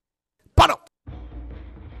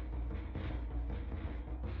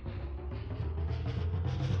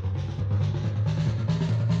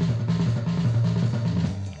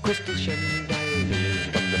Crystal chandeliers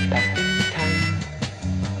from the past in time.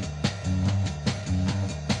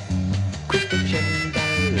 Crystal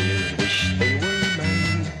chandeliers wish they were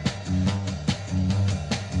mine.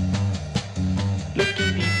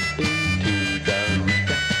 Looking deep into the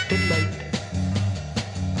refracted light,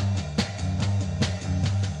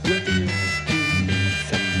 reveals to me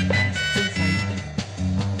some past insight.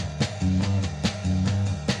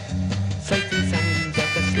 Sights and sounds of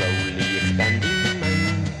a slowly expanding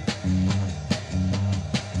mind.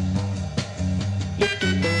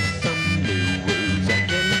 Looking for some new worlds I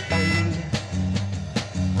can find.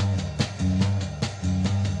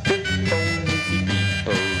 With only see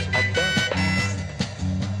peoples of the past.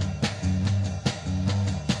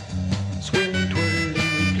 Swirling,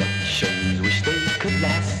 twirling reflections, wish they could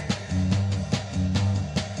last.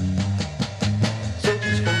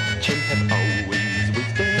 Soldiers' fortune have always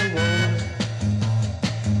waged their war.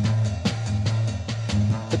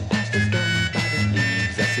 The past is gone, but it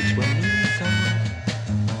leaves us its running sore.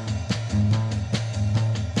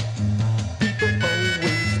 People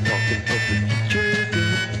always talking of the future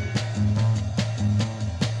good.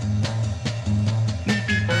 Leave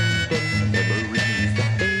behind them memories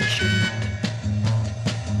that they shouldn't.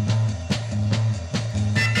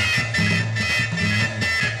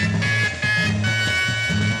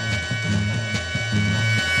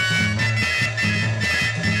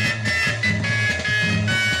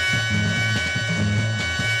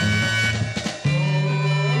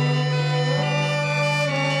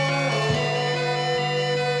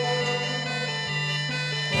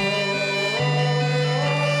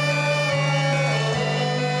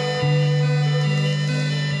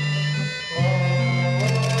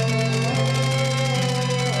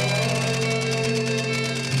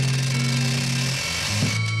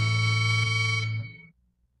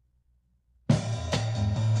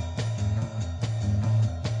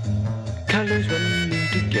 Colors running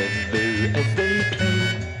together as they play.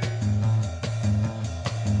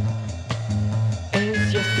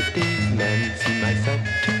 As yesterday's man, see myself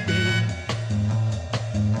today.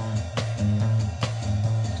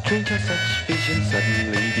 Strange how such vision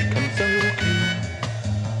suddenly becomes so clear.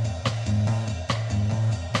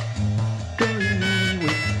 Drawing me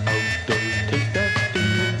without those taste of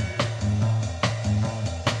fear.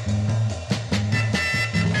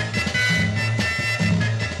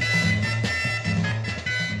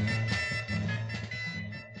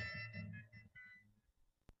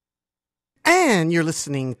 And you're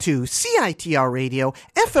listening to CITR Radio,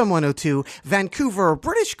 FM 102, Vancouver,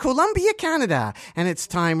 British Columbia, Canada. And it's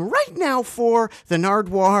time right now for the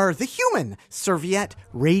Nardwuar, the Human Serviette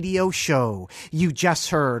Radio Show. You just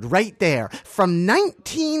heard right there from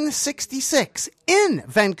 1966 in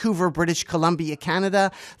Vancouver, British Columbia,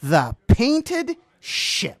 Canada, The Painted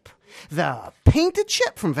Ship. The Painted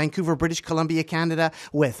Ship from Vancouver, British Columbia, Canada,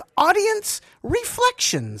 with audience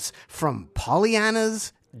reflections from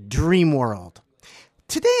Pollyanna's Dream World.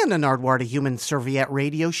 Today on the Nardwuar the Human Serviette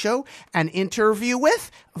Radio Show, an interview with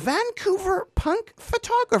Vancouver punk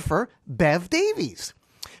photographer Bev Davies.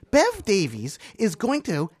 Bev Davies is going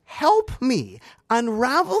to help me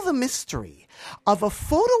unravel the mystery of a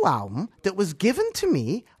photo album that was given to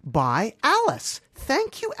me by Alice.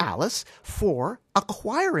 Thank you, Alice, for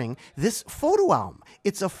acquiring this photo album.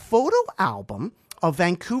 It's a photo album of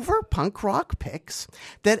Vancouver punk rock pics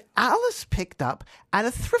that Alice picked up at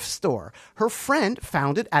a thrift store. Her friend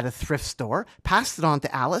found it at a thrift store, passed it on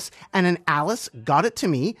to Alice, and then Alice got it to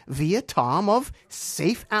me via Tom of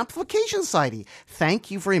Safe Application Society.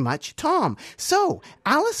 Thank you very much, Tom. So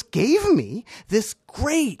Alice gave me this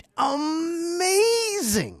great,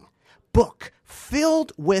 amazing book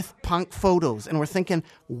filled with punk photos. And we're thinking,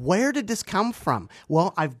 where did this come from?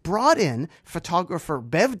 Well, I've brought in photographer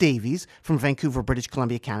Bev Davies from Vancouver, British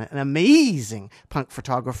Columbia, Canada, an amazing punk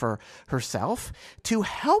photographer herself, to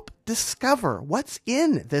help discover what's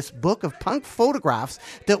in this book of punk photographs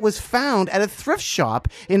that was found at a thrift shop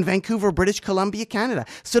in Vancouver, British Columbia, Canada.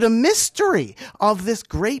 So the mystery of this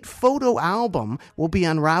great photo album will be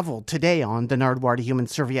unraveled today on the Nardwuar the Human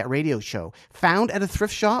Serviette Radio Show. Found at a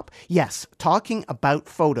thrift shop? Yes, talking about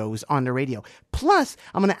photos on the radio. Plus,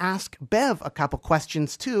 I'm going to ask Bev a couple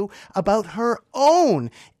questions too about her own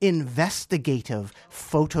investigative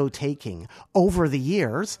photo taking over the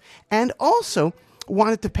years, and also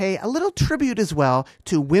wanted to pay a little tribute as well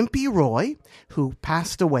to Wimpy Roy, who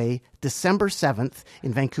passed away December 7th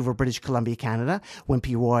in Vancouver, British Columbia, Canada.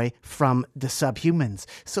 Wimpy Roy from the Subhumans.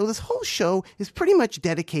 So this whole show is pretty much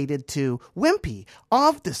dedicated to Wimpy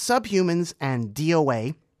of the Subhumans and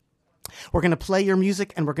DOA. We're going to play your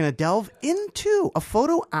music and we're going to delve into a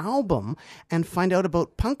photo album and find out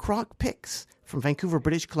about punk rock pics from Vancouver,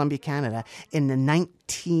 British Columbia, Canada in the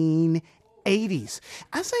 1980s.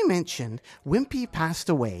 As I mentioned, Wimpy passed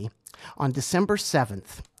away on December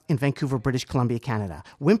 7th. In Vancouver, British Columbia, Canada.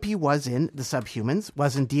 Wimpy was in the Subhumans,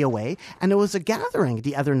 was in DOA, and there was a gathering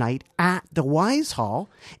the other night at the Wise Hall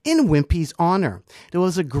in Wimpy's honor. There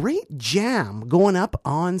was a great jam going up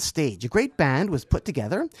on stage. A great band was put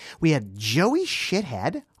together. We had Joey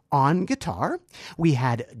Shithead on guitar. We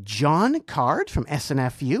had John Card from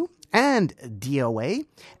SNFU and DOA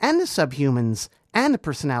and the Subhumans and the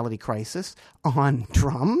Personality Crisis on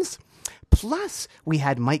drums. Plus, we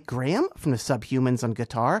had Mike Graham from the Subhumans on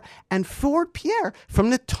guitar and Ford Pierre from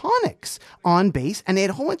the Tonics on bass. And they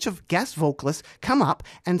had a whole bunch of guest vocalists come up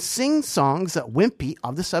and sing songs that Wimpy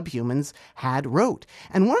of the Subhumans had wrote.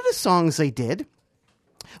 And one of the songs they did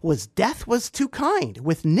was Death Was Too Kind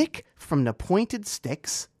with Nick from the Pointed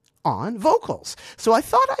Sticks on vocals. So I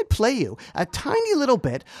thought I'd play you a tiny little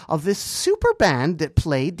bit of this super band that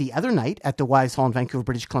played the other night at the Wise Hall in Vancouver,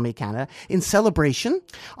 British Columbia, Canada, in celebration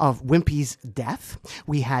of Wimpy's death.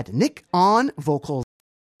 We had Nick on vocals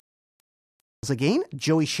again,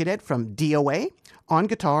 Joey Shithead from DOA on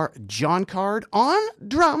guitar, John Card on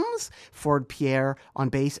drums, Ford Pierre on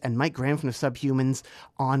bass, and Mike Graham from the Subhumans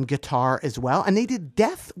on guitar as well. And they did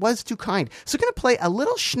Death Was Too Kind. So we're going to play a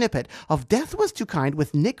little snippet of Death Was Too Kind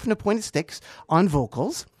with Nick from the Pointed Sticks on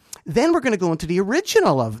vocals. Then we're going to go into the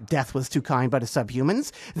original of Death Was Too Kind by the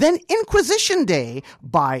Subhumans. Then Inquisition Day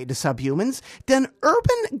by the Subhumans. Then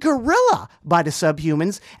Urban Gorilla by the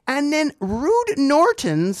Subhumans. And then Rude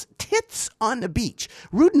Norton's Tits on the Beach.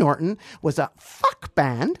 Rude Norton was a fuck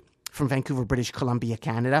band from Vancouver, British Columbia,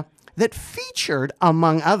 Canada, that featured,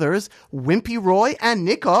 among others, Wimpy Roy and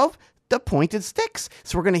Nick of the Pointed Sticks.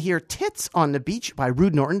 So we're going to hear Tits on the Beach by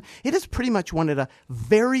Rude Norton. It is pretty much one of the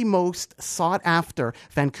very most sought after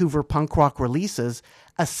Vancouver punk rock releases,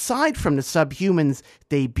 aside from the Subhumans'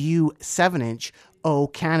 debut 7-inch, Oh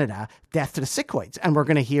Canada, Death to the Sickoids. And we're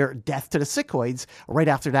going to hear Death to the Sickoids right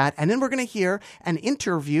after that. And then we're going to hear an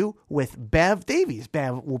interview with Bev Davies.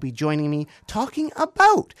 Bev will be joining me talking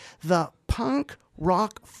about the punk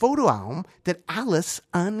rock photo album that Alice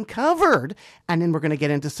uncovered. And then we're going to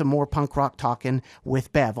get into some more punk rock talking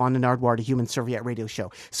with Bev on the Nardwuar, the Human Serviette radio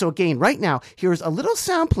show. So again, right now, here's a little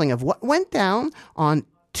sampling of what went down on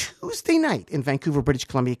Tuesday night in Vancouver, British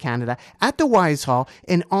Columbia, Canada, at the Wise Hall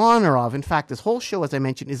in honor of, in fact, this whole show, as I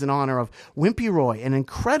mentioned, is in honor of Wimpy Roy, an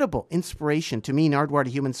incredible inspiration to me, Nardwuar, the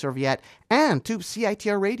Human Serviette, and to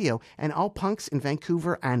CITR Radio and all punks in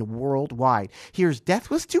Vancouver and worldwide. Here's Death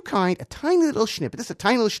Was Too Kind, a tiny little snippet. This is a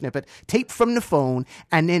tiny little snippet, taped from the phone,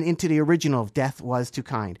 and then into the original of Death Was Too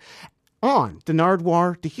Kind on the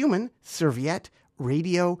Nardwuar, the Human Serviette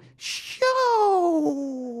radio show.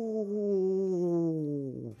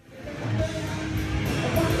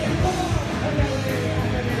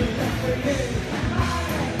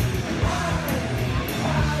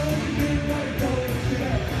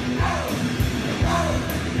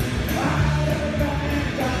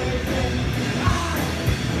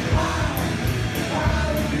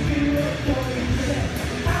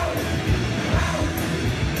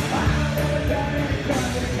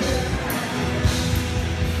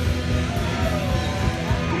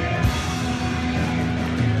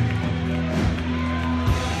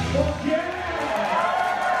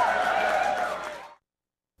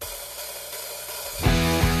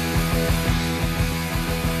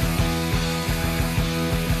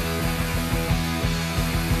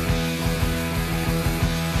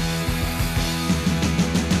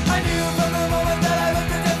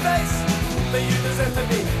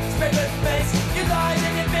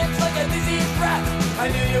 I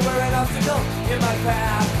knew you were an obstacle in my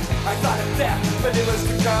path. I thought of death, but it was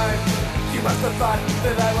too kind. You must have thought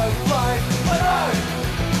that I was blind. But I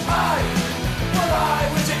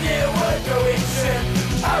wishing you would go eat shit.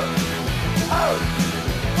 Out,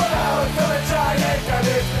 but out from a giant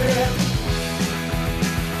garbage pit.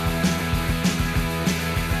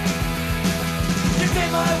 You came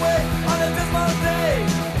my way on a dismal day.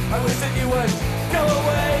 I wish that you would go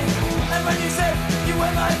away. And when you said you were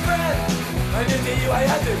my friend, I knew to you I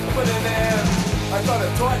had to put an end. I thought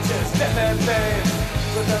of torches, death and pain,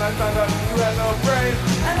 but then I found out you had no brain.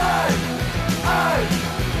 And I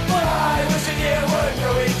wishing you would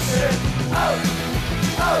go eat shit. Out,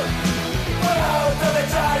 but out of the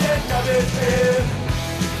giant garbage pit.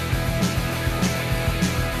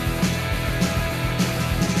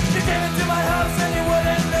 You came into my house and you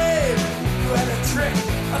wouldn't leave. You had a trick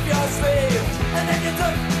up your sleeve, and then you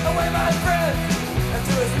took away my friend. And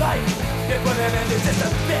to his life, you put an end to just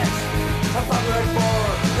a bitch. A public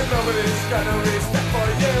bore, and nobody's got no respect for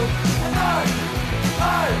you. And I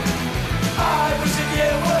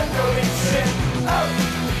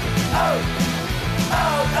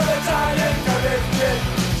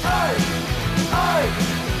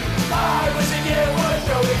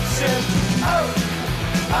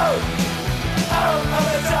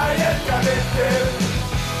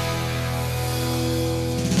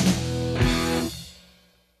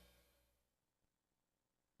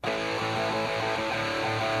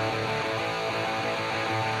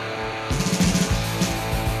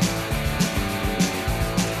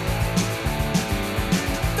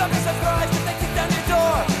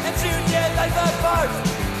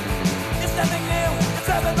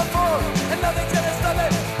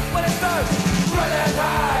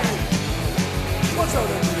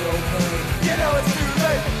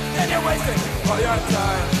your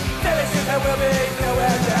time. Very soon there will be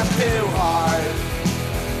nowhere left to hide.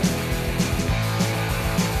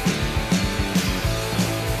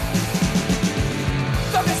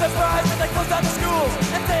 Don't be surprised if they close down the schools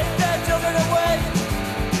and take their children away.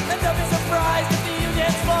 And don't be surprised if the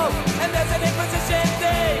unions fall and there's an Inquisition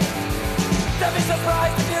day. Don't be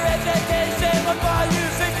surprised if your education will buy you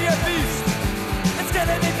safety or feast. It's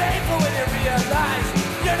gonna be painful when you realize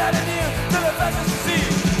you're not immune to the fascist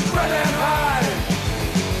disease. Run and hide.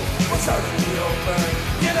 What's out in the open?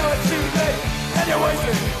 You know it's too late and you're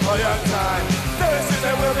wasting all your time. Very soon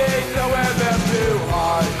there will be nowhere left to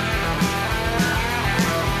hide.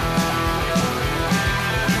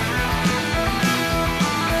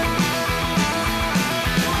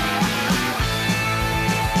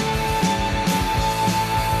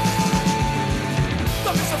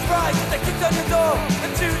 If they kicked on your door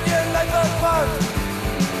and chewed your life apart.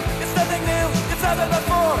 It's nothing new, it's happened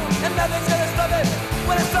before, and nothing's gonna stop it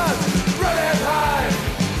when it starts. Run and hide.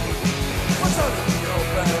 What's out in the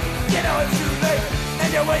open? You know it's too late, and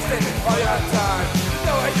you're wasting all your time.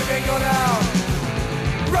 Nowhere you can go now.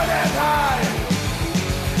 Run and hide.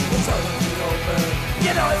 What's out in the open?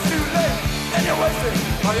 You know it's too late, and you're wasting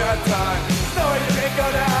all your time. Nowhere you can go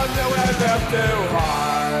now, nowhere left to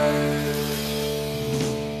hide.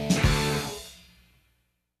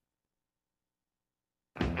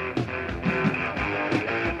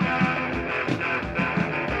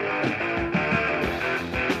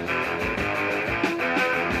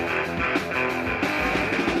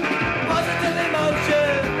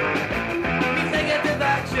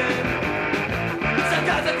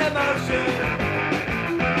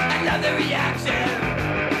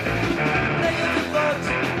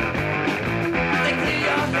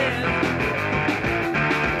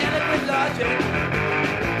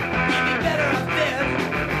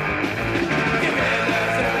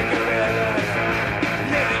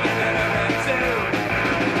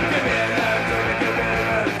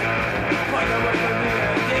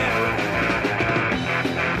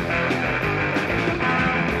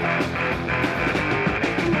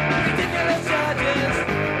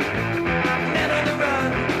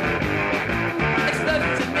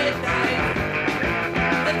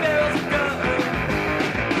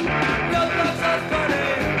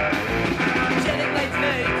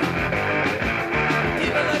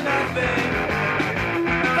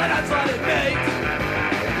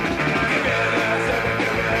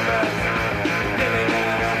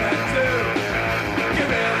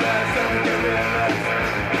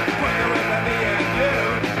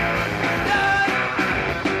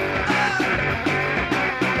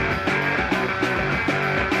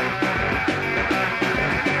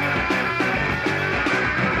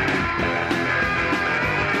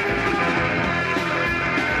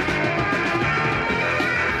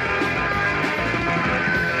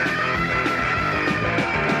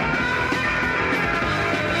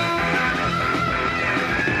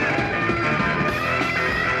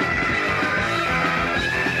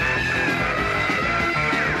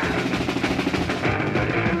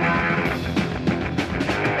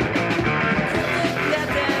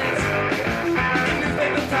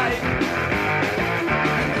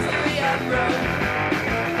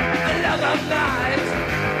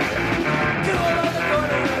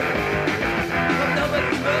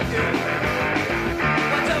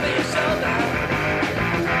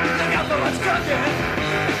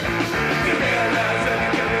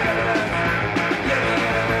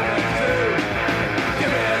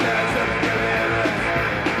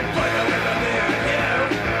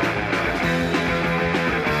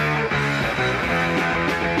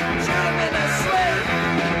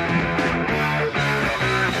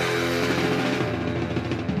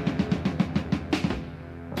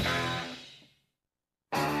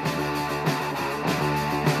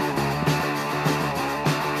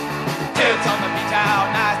 Kids on the beach, I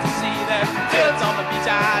like to squeeze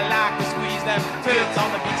them.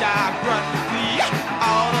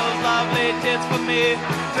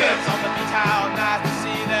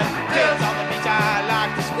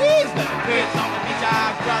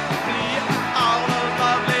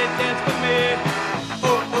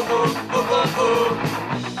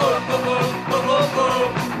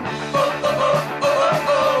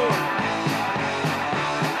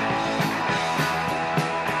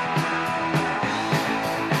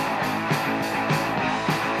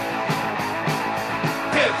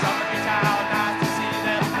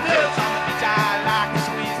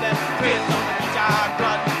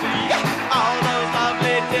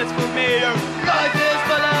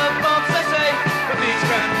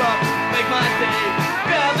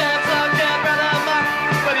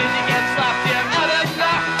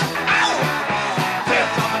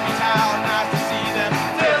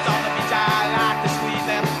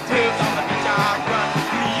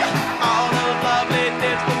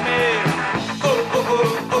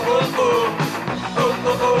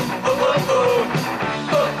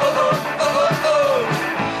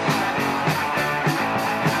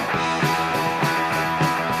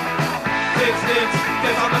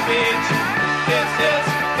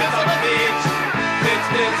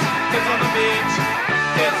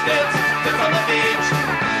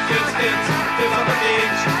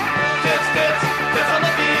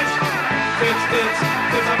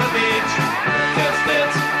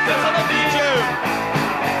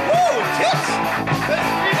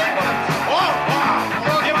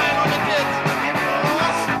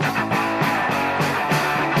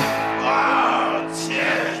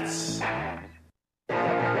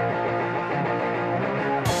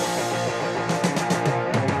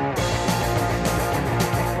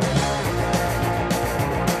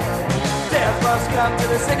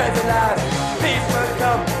 cigarettes at last. Peace must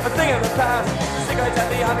come, a thing of the past. The cigarettes and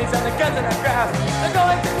the armies and the guns in their grasp. They're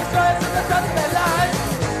going to destroy us in the trust of their lives.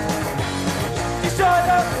 Destroy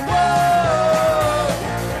the world.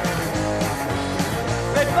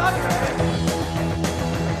 They fuck me.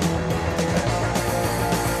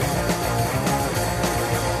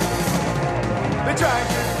 They're trying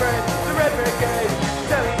to spread the red brigade,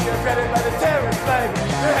 telling you credit by the terrorist flag.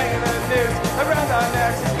 They're hanging the noose around our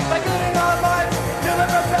necks, like gluing our minds to the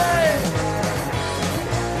buffet.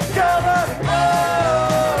 Kill them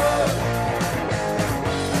all.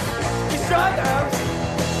 Destroy them.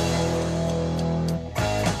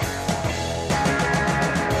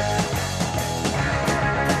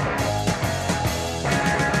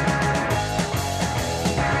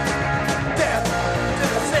 Death to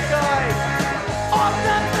the sick eyes. Off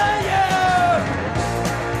them to you.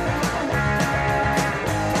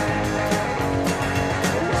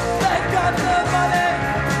 They got the money,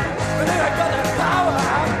 but they ain't got the power.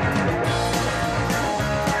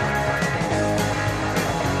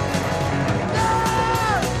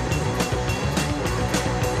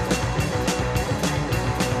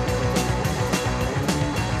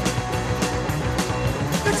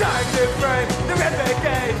 The time to frame the red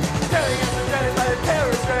brigade, telling us we're dreaded by the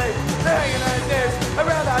terrorist raid. They're hanging our noose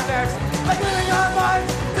around our necks, like gluing our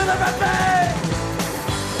minds to the buffet.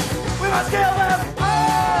 We must kill them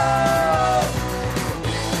all.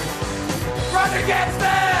 Run against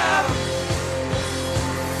them.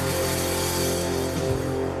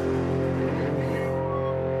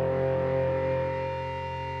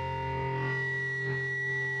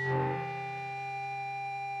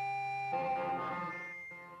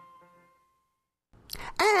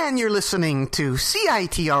 And you're listening to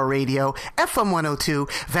CITR Radio, FM 102,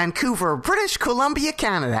 Vancouver, British Columbia,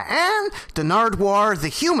 Canada, and the Nardwuar, the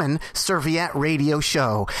Human Serviette Radio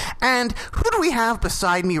Show. And who do we have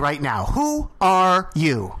beside me right now? Who are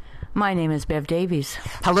you? My name is Bev Davies.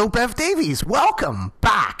 Hello, Bev Davies. Welcome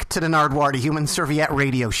back to the Nardwuar, the Human Serviette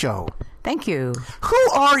Radio Show. Thank you.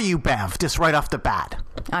 Who are you, Bev, just right off the bat?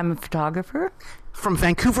 I'm a photographer. From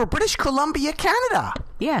Vancouver, British Columbia, Canada.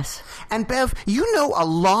 Yes. And Bev, you know a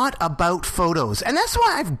lot about photos, and that's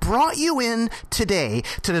why I've brought you in today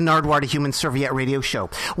to the Nardwuar, the Human Serviette Radio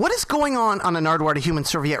Show. What is going on the Nardwuar, the Human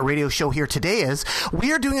Serviette Radio Show here today is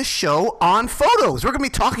we are doing a show on photos. We're going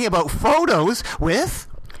to be talking about photos with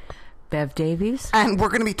Bev Davies. And we're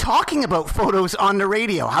going to be talking about photos on the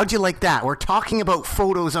radio. How'd you like that? We're talking about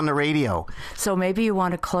photos on the radio. So maybe you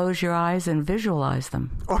want to close your eyes and visualize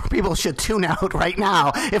them. Or people should tune out right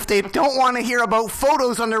now if they don't want to hear about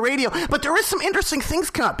photos on the radio. But there is some interesting things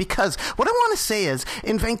come up, because what I want to say is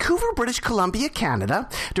in Vancouver, British Columbia, Canada,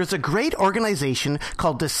 there's a great organization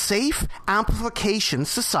called the Safe Amplification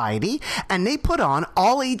Society, and they put on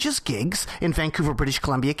all ages gigs in Vancouver, British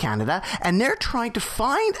Columbia, Canada, and they're trying to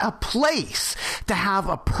find a place to have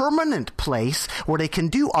a permanent place where they can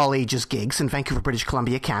do all ages gigs in Vancouver, British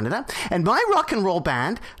Columbia, Canada. And my rock and roll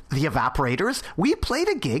band, the Evaporators, we played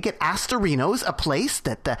a gig at Astorino's, a place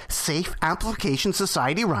that the Safe Amplification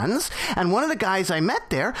Society runs. And one of the guys I met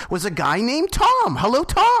there was a guy named Tom. Hello,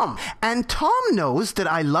 Tom. And Tom knows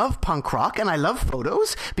that I love punk rock and I love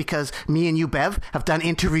photos, because me and you, Bev, have done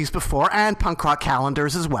interviews before and punk rock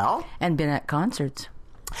calendars as well. And been at concerts.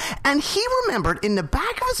 And he remembered in the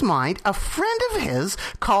back of his mind a friend of his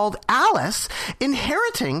called Alice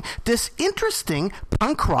inheriting this interesting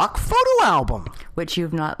punk rock photo album. Which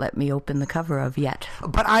you've not let me open the cover of yet.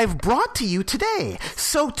 But I've brought to you today.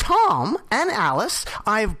 So Tom and Alice,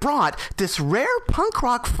 I've brought this rare punk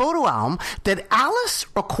rock photo album that Alice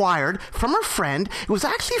acquired from her friend. It was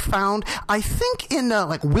actually found, I think, in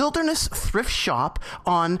a wilderness thrift shop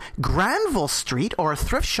on Granville Street, or a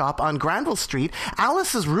thrift shop on Granville Street.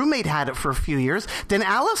 Alice's roommate had it for a few years. Then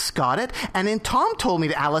Alice got it, and then Tom told me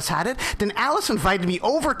that Alice had it. Then Alice invited me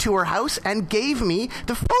over to her house and gave me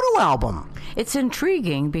the photo album. It's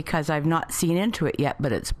intriguing because I've not seen into it yet,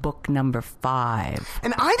 but it's book number 5.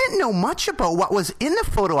 And I didn't know much about what was in the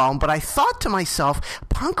photo album, but I thought to myself,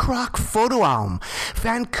 punk rock photo album,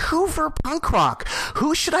 Vancouver punk rock.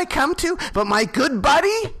 Who should I come to but my good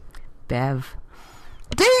buddy? Bev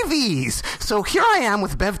Davies! So here I am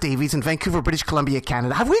with Bev Davies in Vancouver, British Columbia,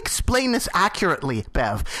 Canada. Have we explained this accurately,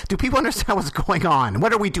 Bev? Do people understand what's going on?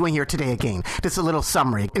 What are we doing here today again? Just a little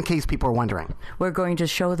summary, in case people are wondering. We're going to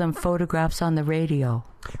show them photographs on the radio.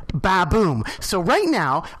 Baboom. So right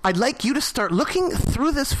now, I'd like you to start looking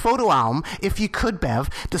through this photo album, if you could, Bev.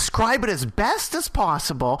 Describe it as best as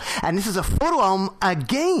possible. And this is a photo album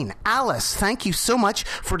again. Alice, thank you so much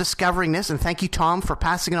for discovering this, and thank you, Tom, for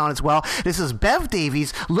passing it on as well. This is Bev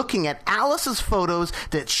Davies looking at Alice's photos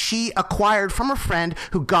that she acquired from a friend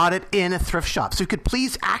who got it in a thrift shop. So you could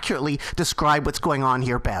please accurately describe what's going on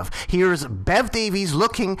here, Bev. Here's Bev Davies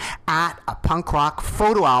looking at a punk rock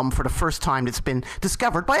photo album for the first time that's been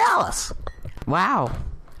discovered by Alice. Wow.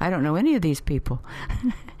 I don't know any of these people.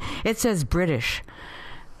 It says British.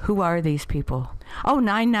 Who are these people? Oh,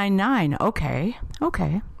 999. Okay.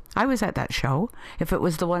 I was at that show. If it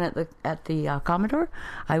was the one at the Commodore,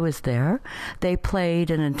 I was there. They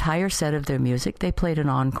played an entire set of their music. They played an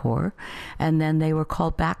encore, and then they were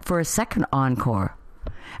called back for a second encore.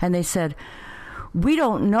 And they said, "We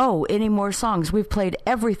don't know any more songs. We've played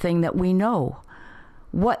everything that we know.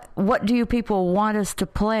 What do you people want us to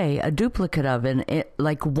play a duplicate of?" And it,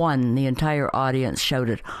 like one, the entire audience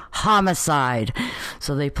shouted, "Homicide."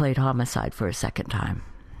 So they played Homicide for a second time.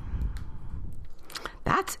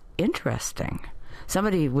 That's interesting.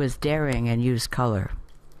 Somebody was daring and used color.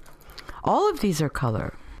 All of these are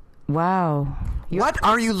color. Wow. What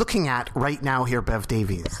are you looking at right now here, Bev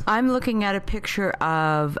Davies? I'm looking at a picture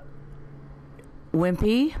of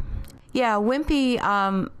Wimpy. Yeah,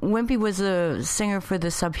 Wimpy was a singer for the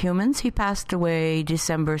Subhumans. He passed away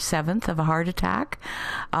December 7th of a heart attack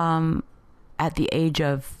at the age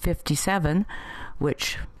of 57,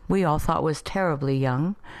 which we all thought was terribly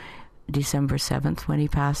young. December 7th when he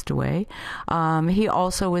passed away. He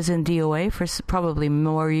also was in DOA for probably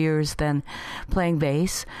more years than playing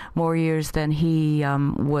bass, more years than he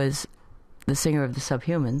was the singer of the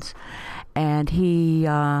Subhumans. And he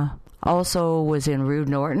also was in Rude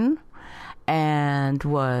Norton and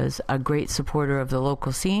was a great supporter of the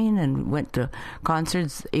local scene and went to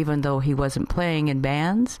concerts even though he wasn't playing in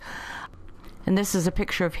bands. And this is a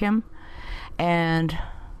picture of him. And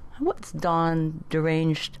what's Dawn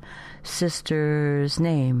Deranged sister's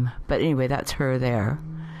name? But anyway, that's her there.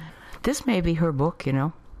 This may be her book, you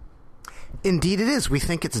know. Indeed it is. We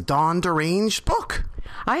think it's Dawn Deranged book.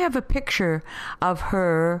 I have a picture of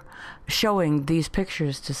her showing these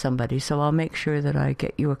pictures to somebody, so I'll make sure that I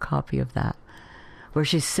get you a copy of that, where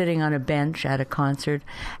she's sitting on a bench at a concert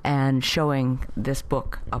and showing this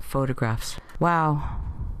book of photographs. Wow.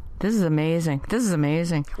 This is amazing.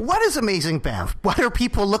 What is amazing, Bev? What are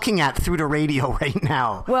people looking at through the radio right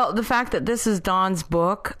now? Well, the fact that this is Dawn's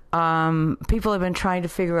book, people have been trying to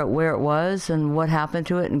figure out where it was and what happened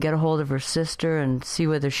to it and get a hold of her sister and see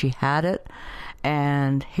whether she had it.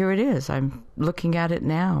 And here it is. I'm looking at it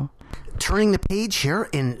now. Turning the page here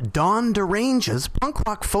in Dawn Derange's punk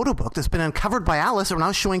rock photo book that's been uncovered by Alice and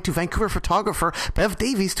now showing to Vancouver photographer Bev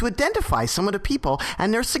Davies to identify some of the people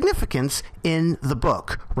and their significance in the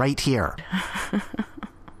book right here.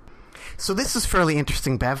 So this is fairly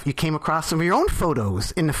interesting, Bev. You came across some of your own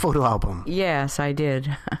photos in the photo album. Yes, I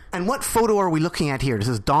did. And what photo are we looking at here? This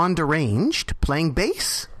is Dawn Deranged playing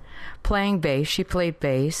bass? Playing bass. She played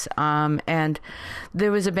bass. And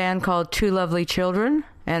there was a band called Two Lovely Children.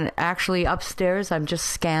 And actually upstairs, I'm just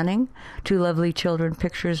scanning Two Lovely Children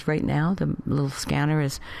pictures right now. The little scanner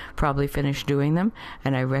is probably finished doing them.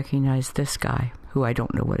 And I recognize this guy, who I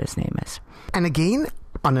don't know what his name is. And again,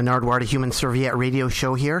 on the Nardwuar the Human Serviette radio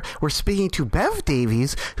show here, we're speaking to Bev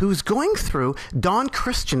Davies, who's going through Dawn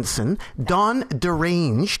Christensen, Dawn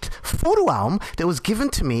Deranged photo album that was given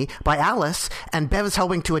to me by Alice, and Bev is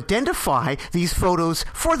helping to identify these photos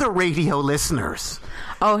for the radio listeners.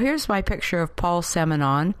 Oh, here's my picture of Paul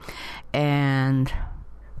Seminon and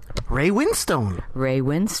Ray Winstone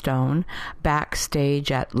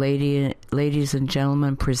backstage at Ladies and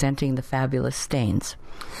Gentlemen Presenting the Fabulous Stains.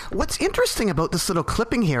 What's interesting about this little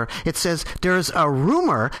clipping here, it says there's a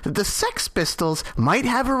rumor that the Sex Pistols might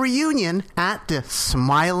have a reunion at the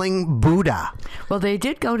Smiling Buddha. Well, they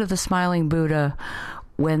did go to the Smiling Buddha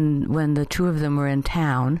when the two of them were in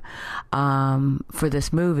town for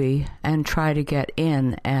this movie and try to get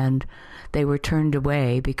in, and they were turned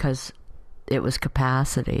away because it was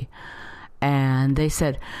capacity. And they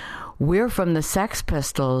said, "We're from the Sex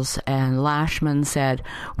Pistols," and Lashman said,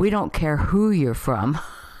 "We don't care who you're from.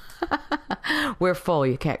 We're full.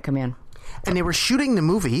 You can't come in." And they were shooting the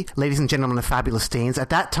movie, Ladies and Gentlemen, the Fabulous Stains, at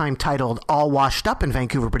that time titled All Washed Up in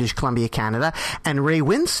Vancouver, British Columbia, Canada. And Ray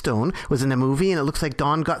Winstone was in the movie, and it looks like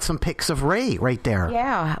Dawn got some pics of Ray right there.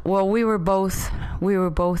 Yeah. Well, we were both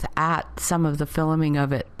at some of the filming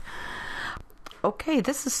of it. Okay,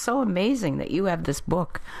 this is so amazing that you have this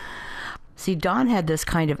book. See, Dawn had this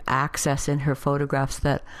kind of access in her photographs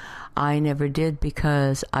that I never did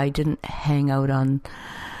because I didn't hang out on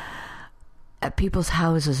at people's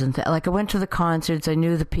houses and like I went to the concerts, I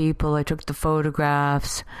knew the people, I took the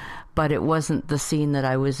photographs, but it wasn't the scene that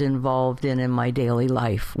I was involved in my daily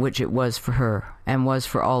life, which it was for her and was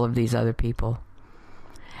for all of these other people.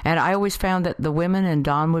 And I always found that the women, and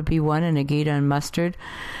Dawn would be one, and Agita and Mustard,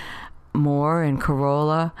 Moore and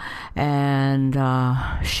Corolla and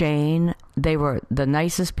Shane, they were the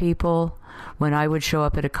nicest people. When I would show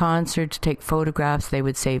up at a concert to take photographs, they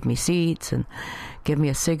would save me seats and give me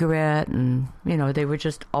a cigarette, and they were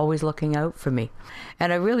just always looking out for me.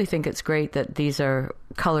 And I really think it's great that these are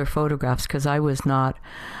color photographs, because I was not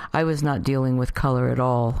dealing with color at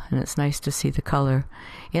all, and it's nice to see the color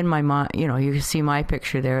in my mind. You can see my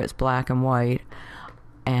picture there, it's black and white,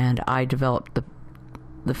 and I developed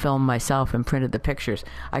the film myself and printed the pictures.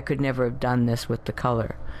 I could never have done this with the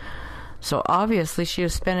color. So obviously she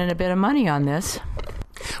was spending a bit of money on this.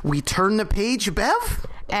 We turn the page, Bev?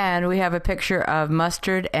 And we have a picture of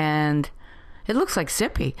Mustard and... It looks like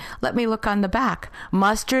Zippy. Let me look on the back.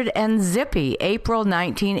 Mustard and Zippy, April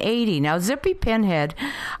 1980. Now, Zippy Pinhead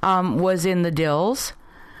was in the Dills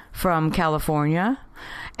from California,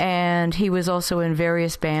 and he was also in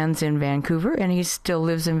various bands in Vancouver, and he still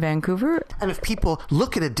lives in Vancouver. And if people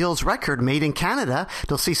look at a Dills record made in Canada,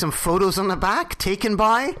 they'll see some photos on the back taken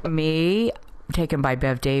by... Me, taken by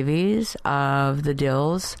Bev Davies of the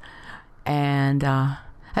Dills, and...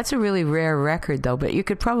 that's a really rare record, though, but you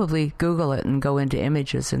could probably Google it and go into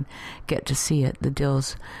images and get to see it. The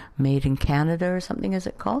Dills Made in Canada or something, is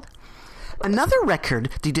it called? Another record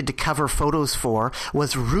they did the cover photos for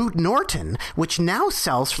was Rude Norton, which now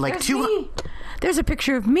sells for like There's a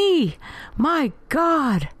picture of me. My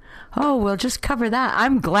God. Oh, we'll just cover that.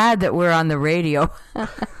 I'm glad that we're on the radio.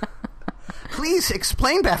 Please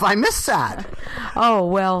explain, Beth. I missed that. Oh,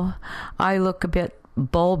 well, I look a bit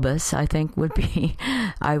bulbous, I think would be.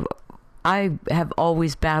 I have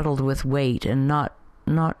always battled with weight, and not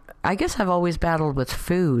I guess I've always battled with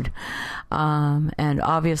food, and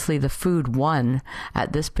obviously the food won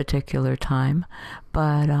at this particular time,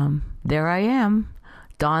 but there I am.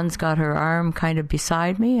 Dawn's got her arm kind of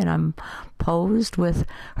beside me, and I'm posed with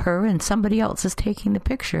her, and somebody else is taking the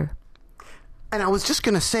picture. And I was just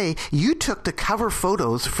going to say, you took the cover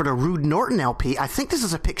photos for the Rude Norton LP. I think this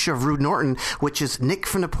is a picture of Rude Norton, which is Nick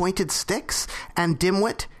from the Pointed Sticks and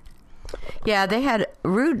Dimwit. Yeah, they had...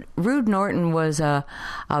 Rude Norton was a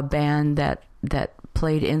band that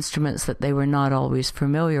played instruments that they were not always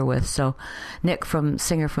familiar with. So Nick,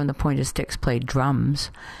 singer from the Pointed Sticks, played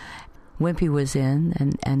drums. Wimpy was in,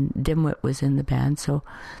 and Dimwit was in the band, so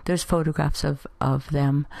there's photographs of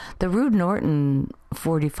them. The Rude Norton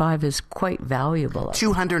 45 is quite valuable.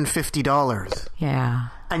 $250. Yeah.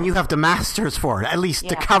 And you have the masters for it, at least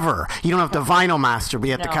the cover. You don't have the vinyl master, but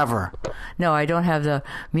you have the cover. No, I don't have the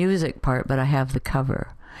music part, but I have the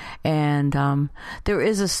cover. And there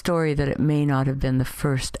is a story that it may not have been the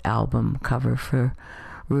first album cover for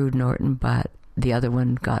Rude Norton, but the other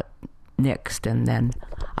one got nixed, and then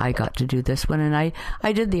I got to do this one, and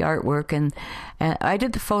I did the artwork, and I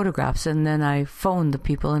did the photographs, and then I phoned the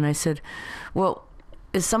people and I said, well,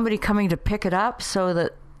 is somebody coming to pick it up so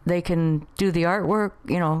that they can do the artwork,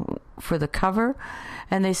 for the cover?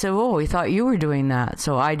 And they said, oh, we thought you were doing that.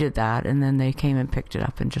 So I did that, and then they came and picked it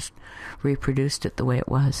up and just reproduced it the way it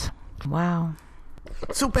was. Wow.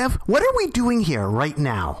 So, Bev, what are we doing here right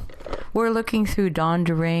now? We're looking through Dawn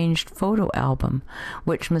Deranged photo album,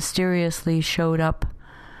 which mysteriously showed up.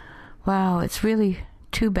 Wow, it's really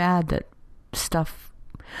too bad that stuff...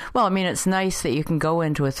 Well, I mean, it's nice that you can go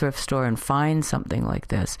into a thrift store and find something like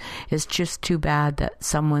this. It's just too bad that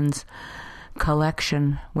someone's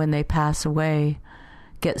collection, when they pass away,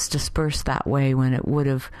 gets dispersed that way, when it would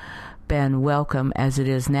have been welcome as it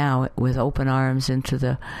is now, with open arms into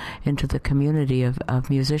the community of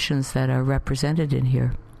musicians that are represented in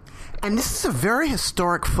here. And this is a very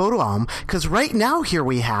historic photo album, because right now here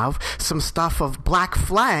we have some stuff of Black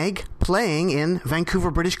Flag playing in Vancouver,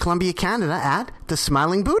 British Columbia, Canada at the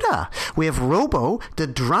Smiling Buddha. We have Robo, the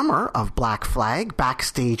drummer of Black Flag,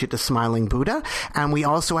 backstage at the Smiling Buddha, and we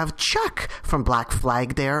also have Chuck from Black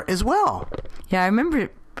Flag there as well. Yeah, I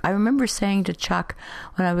remember saying to Chuck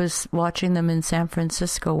when I was watching them in San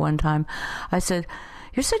Francisco one time, I said,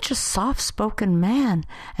 you're such a soft-spoken man,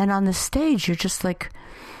 and on the stage you're just like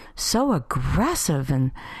so aggressive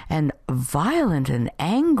and violent and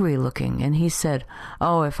angry looking. And he said,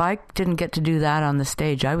 oh, if I didn't get to do that on the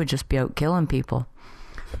stage, I would just be out killing people.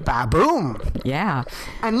 Ba-boom. Yeah.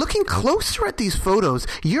 And looking closer at these photos,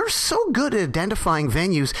 you're so good at identifying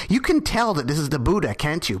venues, you can tell that this is the Buddha,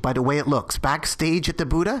 can't you, by the way it looks? Backstage at the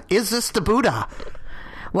Buddha? Is this the Buddha?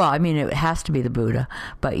 Well, I mean, it has to be the Buddha,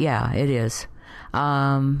 but yeah, it is.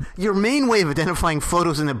 Your main way of identifying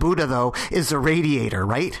photos in the Buddha, though, is the radiator,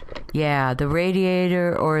 right? Yeah, the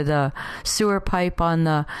radiator or the sewer pipe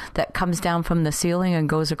that comes down from the ceiling and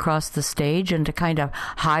goes across the stage. And to kind of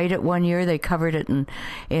hide it one year, they covered it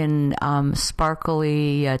in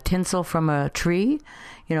sparkly tinsel from a tree,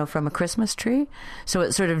 from a Christmas tree. So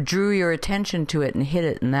it sort of drew your attention to it and hid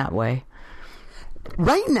it in that way.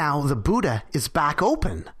 Right now, the Buddha is back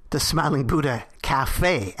open. The Smiling Buddha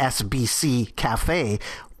Cafe, SBC Cafe.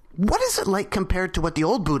 What is it like compared to what the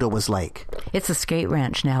old Buddha was like? It's a skate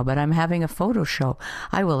ranch now, but I'm having a photo show.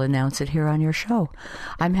 I will announce it here on your show.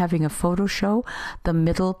 I'm having a photo show. The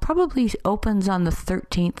middle probably opens on the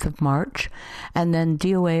 13th of March, and then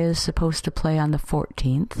DOA is supposed to play on the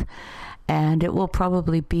 14th, and it will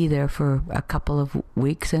probably be there for a couple of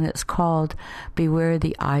weeks, and it's called Beware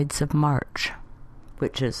the Ides of March,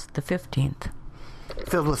 which is the 15th.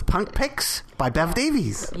 Filled with punk pics by Bev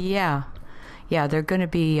Davies. Yeah, they're going to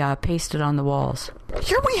be pasted on the walls.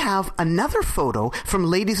 Here we have another photo from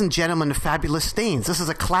Ladies and Gentlemen, the Fabulous Stains. This is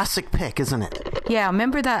a classic pic, isn't it? Yeah,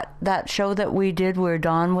 remember that show that we did where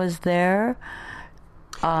Dawn was there?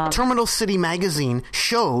 Terminal City Magazine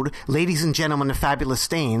showed Ladies and Gentlemen, the Fabulous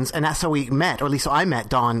Stains, and that's how we met, or at least I met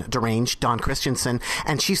Dawn Christensen,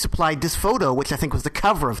 and she supplied this photo, which I think was the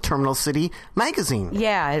cover of Terminal City Magazine.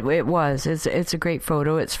 Yeah, it was. It's a great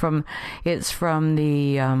photo. It's from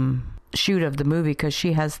the shoot of the movie, because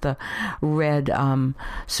she has the red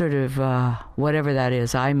sort of whatever that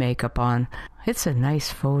is, eye makeup on. It's a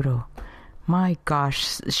nice photo. My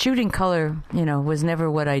gosh, shooting color, was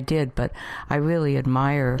never what I did, but I really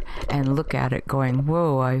admire and look at it going,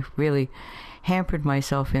 whoa, I really hampered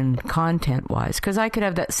myself in content-wise, because I could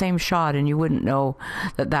have that same shot and you wouldn't know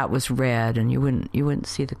that was red, and you wouldn't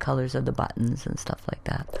see the colors of the buttons and stuff like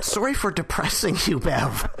that. Sorry for depressing you,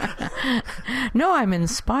 Bev. No, I'm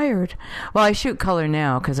inspired. Well, I shoot color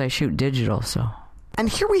now because I shoot digital, so... And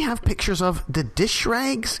here we have pictures of the Dish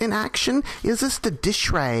Rags in action. Is this the Dish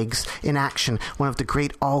Rags in action? One of the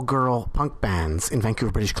great all-girl punk bands in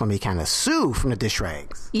Vancouver, British Columbia, Canada. Sue from the Dish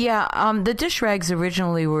Rags. Yeah, the Dish Rags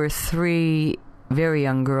originally were 3 very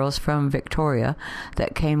young girls from Victoria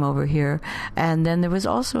that came over here. And then there was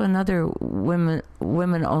also another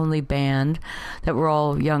women-only band that were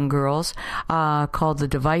all young girls called the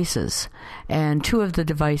Devices. And 2 of the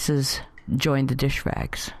Devices joined the Dish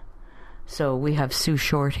Rags. So we have Sue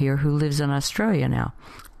Short here, who lives in Australia now.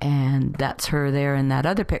 And that's her there in that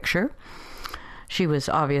other picture. She was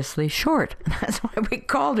obviously short. That's why we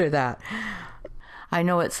called her that. I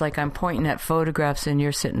know it's like I'm pointing at photographs and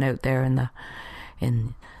you're sitting out there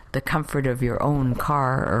in the comfort of your own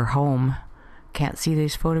car or home. Can't see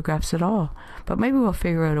these photographs at all. But maybe we'll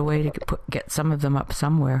figure out a way to get some of them up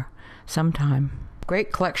somewhere, sometime.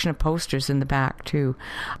 Great collection of posters in the back, too.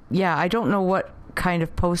 Yeah, I don't know what kind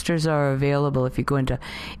of posters are available if you go into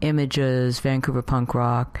Images, Vancouver Punk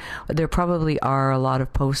Rock. There probably are a lot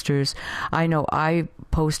of posters. I know I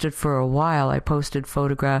posted for a while. I posted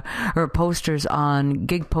posters on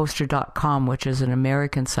gigposter.com, which is an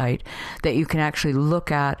American site that you can actually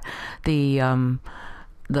look at the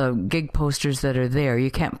gig posters that are there.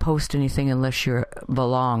 You can't post anything unless you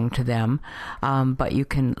belong to them, but you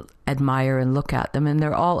can admire and look at them, and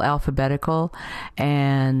they're all alphabetical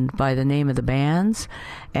and by the name of the bands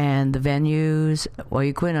and the venues. Well,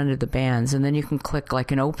 you go in under the bands and then you can click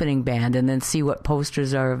like an opening band and then see what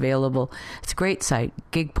posters are available. It's a great site,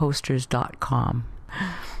 gigposters.com.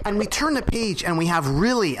 And we turn the page and we have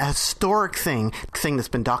really a historic thing that's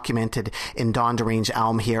been documented in Dawn Deranged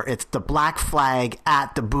Elm here. It's the Black Flag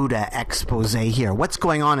at the Buddha expose here. What's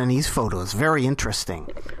going on in these photos? Very interesting.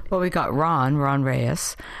 Well, we got Ron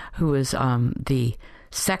Reyes, who was the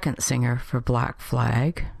second singer for Black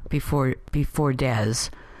Flag before Dez.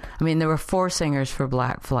 I mean, there were 4 singers for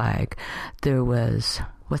Black Flag. There was,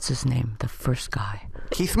 what's his name? The first guy.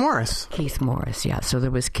 Keith Morris, yeah. So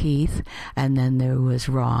there was Keith, and then there was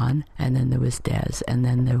Ron, and then there was Dez, and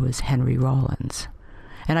then there was Henry Rollins.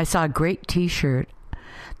 And I saw a great T-shirt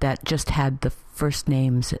that just had the first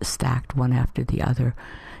names stacked one after the other.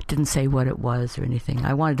 Didn't say what it was or anything.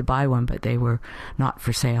 I wanted to buy one, but they were not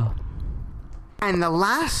for sale. And the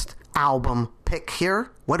last album pick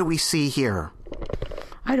here, what do we see here?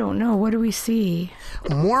 I don't know. What do we see?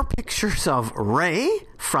 More pictures of Ray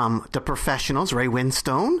from The Professionals, Ray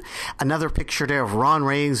Winstone. Another picture there of Ron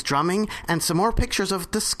Ray's drumming. And some more pictures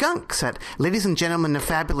of the Skunks at Ladies and Gentlemen, the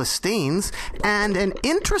Fabulous Stains. And an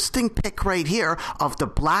interesting pic right here of the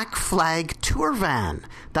Black Flag tour van.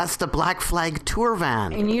 That's the Black Flag tour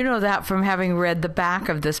van. And you know that from having read the back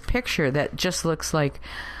of this picture that just looks like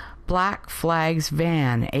Black Flags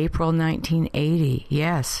Van, April 1980.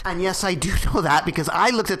 Yes. And yes, I do know that because I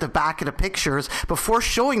looked at the back of the pictures before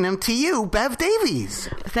showing them to you, Bev Davies.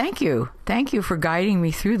 Thank you. Thank you for guiding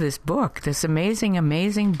me through this book, this amazing,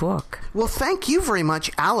 amazing book. Well, thank you very much,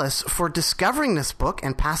 Alice, for discovering this book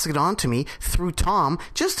and passing it on to me through Tom.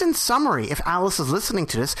 Just in summary, if Alice is listening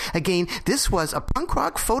to this, again, this was a punk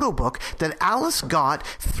rock photo book that Alice got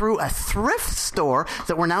through a thrift store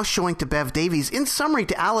that we're now showing to Bev Davies. In summary,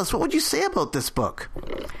 to Alice, what would you say about this book?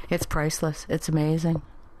 It's priceless. It's amazing.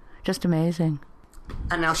 Just amazing.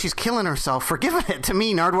 And now she's killing herself for giving it to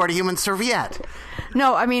me, Nardwuar the Human Serviette.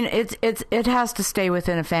 No, I mean it has to stay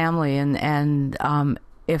within a family, and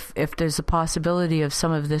if there's a possibility of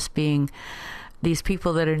some of this being these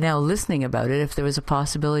people that are now listening about it, if there was a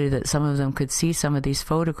possibility that some of them could see some of these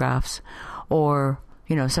photographs, or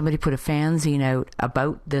somebody put a fanzine out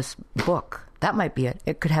about this book. That might be it.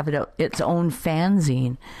 It could have its own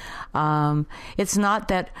fanzine. It's not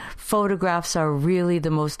that photographs are really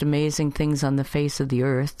the most amazing things on the face of the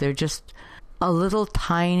earth. They're just a little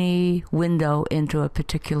tiny window into a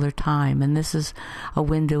particular time. And this is a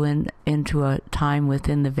window into a time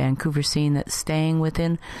within the Vancouver scene that's staying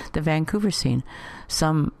within the Vancouver scene.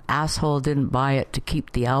 Some asshole didn't buy it to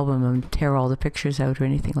keep the album and tear all the pictures out or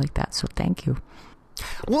anything like that. So thank you.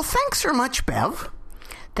 Well, thanks very much, Bev.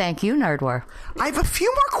 Thank you, Nardwuar. I have a few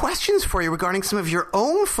more questions for you regarding some of your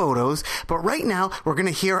own photos, but right now we're going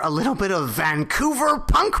to hear a little bit of Vancouver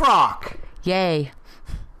punk rock. Yay.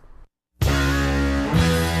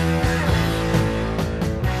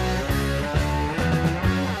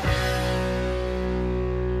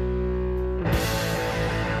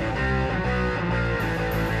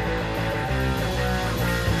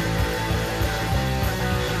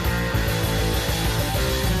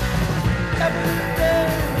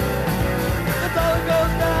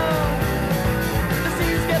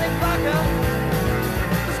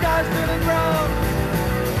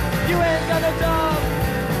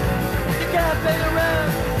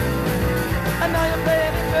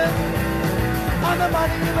 The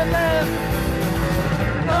money you would live.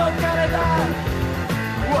 Oh, Canada,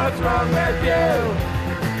 what's wrong with you?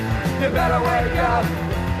 You better wake up.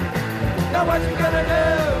 Now what you gonna do?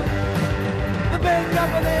 The big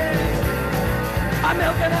companies are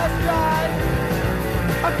milking us dry.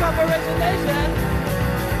 Our corporation nation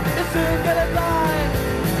is soon gonna die.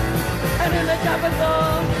 And in the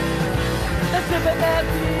capital, they're sipping their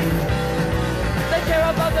tea. They care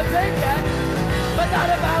about the paycheck, but not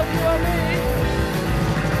about you or me.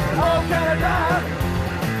 Oh, Canada,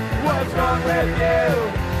 what's wrong with you?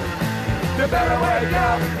 You better wake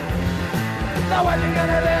up. Now what you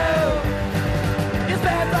gonna do? You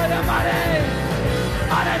spend all your money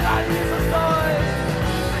on an unuseless toys.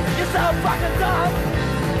 You're so fucking dumb.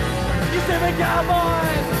 You stupid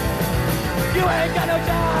cowboys. You ain't got no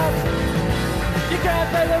jobs. You can't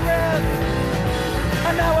pay the rent.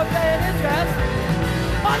 And now we're paying interest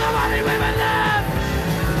on the money we've been left.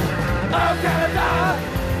 Oh, Canada,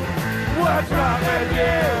 what's wrong with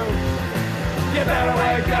you? You better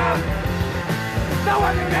wake up. Now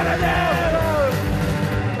what you gonna do?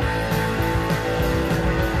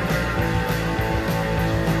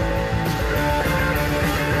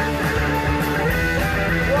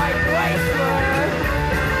 White wasteland.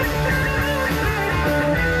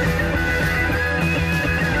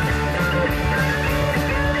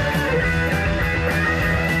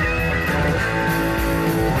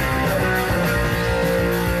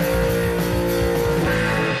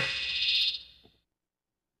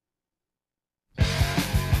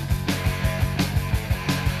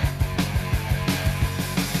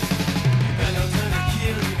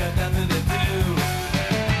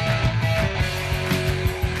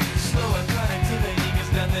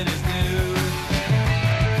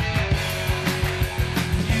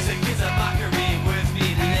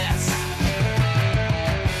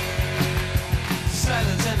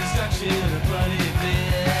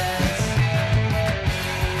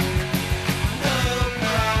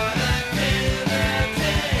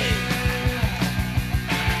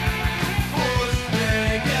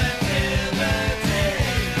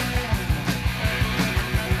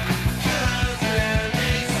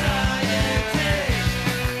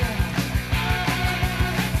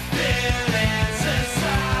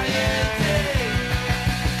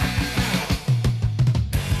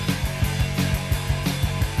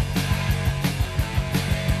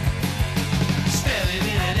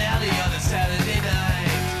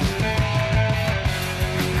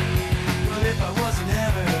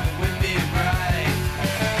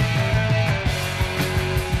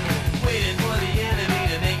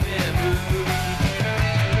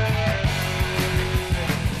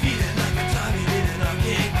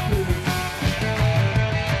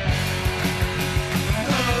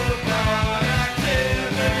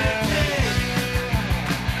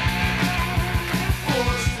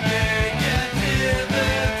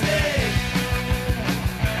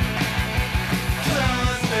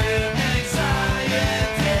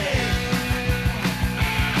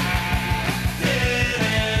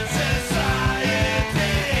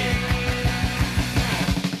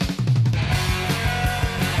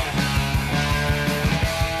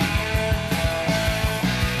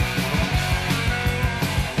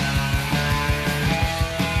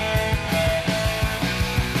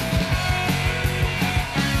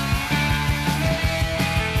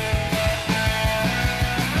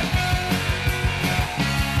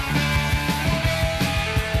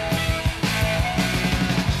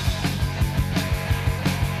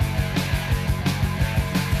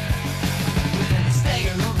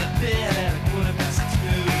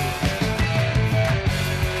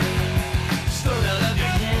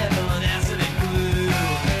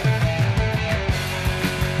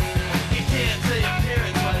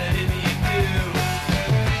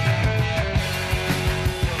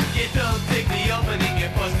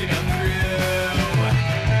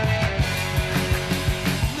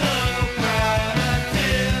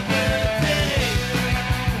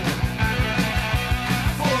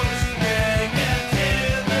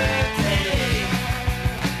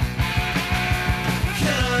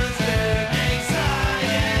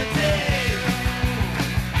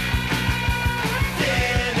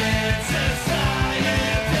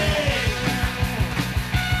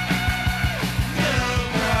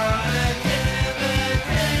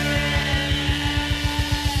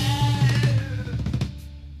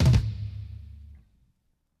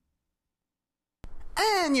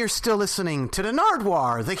 you're still listening to the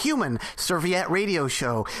Nardwuar, the Human Serviette Radio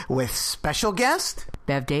Show with special guest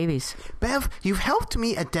Bev Davies. Bev, you've helped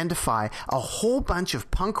me identify a whole bunch of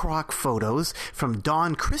punk rock photos from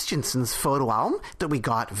Don Christensen's photo album that we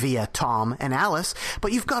got via Tom and Alice,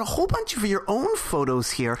 but you've got a whole bunch of your own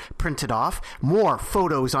photos here printed off, more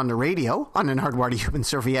photos on the radio, on the Nardwuar, the Human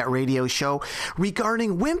Serviette Radio Show,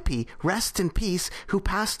 regarding Wimpy, rest in peace, who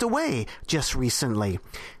passed away just recently.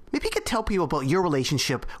 Maybe you could tell people about your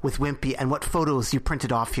relationship with Wimpy and what photos you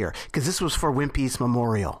printed off here, because this was for Wimpy's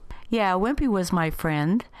memorial. Yeah, Wimpy was my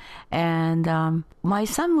friend, and my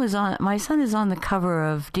son is on the cover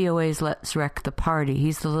of DOA's Let's Wreck the Party.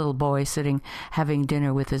 He's the little boy sitting having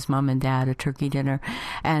dinner with his mom and dad, a turkey dinner,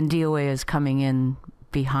 and DOA is coming in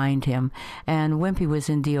behind him, and Wimpy was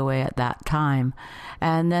in DOA at that time.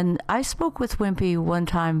 And then I spoke with Wimpy one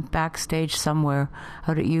time backstage somewhere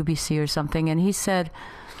out at UBC or something, and he said,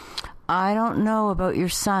 "I don't know about your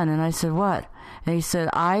son." And I said, "What?" And he said,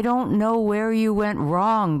 "I don't know where you went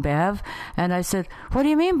wrong, Bev." And I said, "What do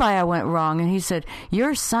you mean by I went wrong?" And he said,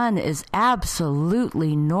 "Your son is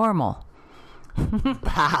absolutely normal."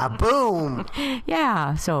 Boom.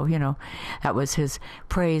 Yeah, so, that was his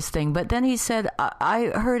praise thing. But then he said, I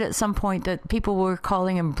heard at some point that people were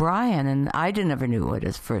calling him Brian, and I never knew what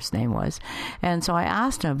his first name was. And so I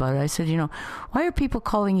asked him about it. I said, why are people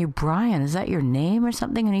calling you Brian? Is that your name or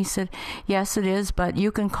something? And he said, "Yes, it is, but you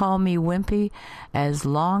can call me Wimpy as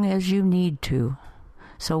long as you need to."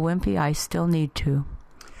 So, Wimpy, I still need to.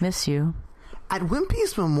 Miss you. At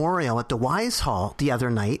Wimpy's memorial at the Wise Hall the other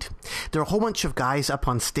night, there were a whole bunch of guys up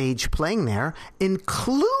on stage playing there,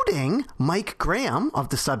 including Mike Graham of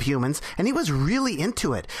the Subhumans, and he was really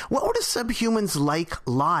into it. What were the Subhumans like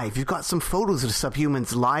live? You've got some photos of the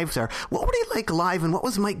Subhumans live there. What were they like live, and what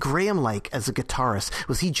was Mike Graham like as a guitarist?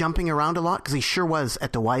 Was he jumping around a lot? Because he sure was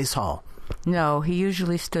at the Wise Hall. No, he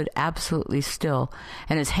usually stood absolutely still,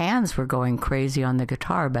 and his hands were going crazy on the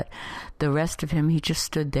guitar, but the rest of him, he just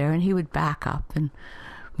stood there, and he would back up and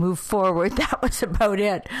move forward. That was about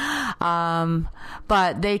it.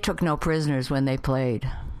 But they took no prisoners when they played.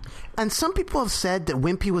 And some people have said that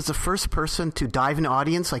Wimpy was the first person to dive in the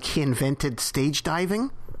audience, like he invented stage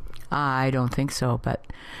diving. I don't think so, but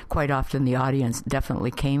quite often the audience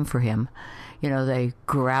definitely came for him. They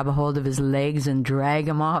grab a hold of his legs and drag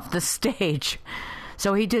him off the stage.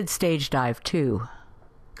 So he did stage dive too.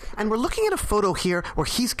 And we're looking at a photo here where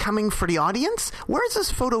he's coming for the audience. Where is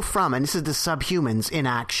this photo from? And this is the Subhumans in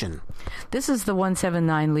action. This is the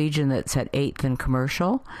 179 Legion that's at 8th and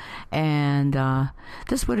Commercial. And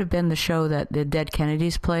this would have been the show that the Dead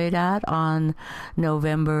Kennedys played at on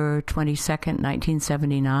November 22nd,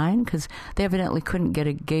 1979, because they evidently couldn't get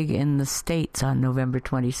a gig in the States on November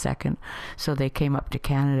 22nd. So they came up to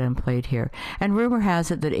Canada and played here. And rumor has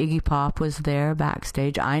it that Iggy Pop was there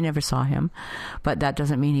backstage. I never saw him, but that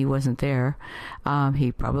doesn't mean he wasn't there.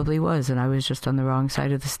 He probably was, and I was just on the wrong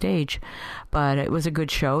side of the stage. But it was a good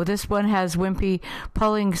show. This one has Wimpy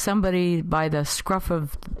pulling somebody by the scruff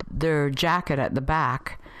of their jacket at the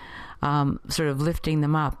back, sort of lifting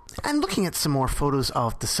them up. And looking at some more photos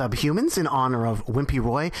of the Subhumans in honor of Wimpy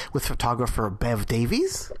Roy with photographer Bev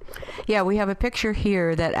Davies. Yeah, we have a picture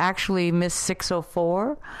here that actually Miss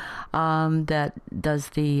 604 that does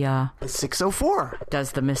the 604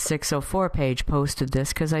 does the Miss 604 page posted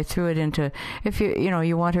this, because I threw it into, if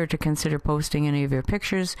you want her to consider posting any of your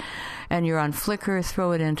pictures and you're on Flickr,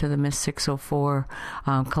 throw it into the Miss 604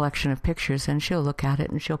 collection of pictures, and she'll look at it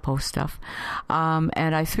and she'll post stuff.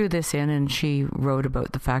 And I threw this in, and she wrote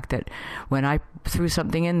about the fact that when I threw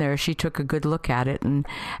something in there, she took a good look at it, and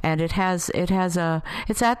it's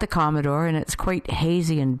at the Commodore, and it's quite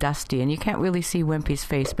hazy and dusty, and you can't really see Wimpy's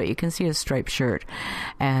face, but you can see his striped shirt,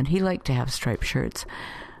 and he liked to have striped shirts,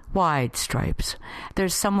 wide stripes.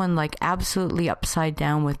 There's someone like absolutely upside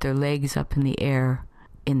down with their legs up in the air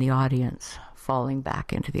in the audience, falling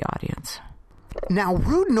back into the audience. Now,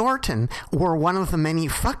 Rude Norton were one of the many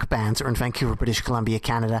fuck bands that are in Vancouver, British Columbia,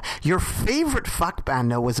 Canada. Your favorite fuck band,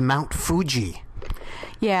 though, was Mount Fuji.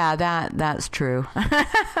 Yeah, that's true.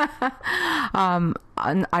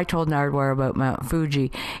 I told Nardwuar about Mount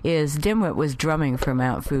Fuji. Dimwit was drumming for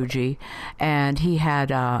Mount Fuji, and he had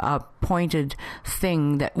a pointed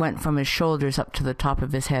thing that went from his shoulders up to the top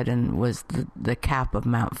of his head, and was the cap of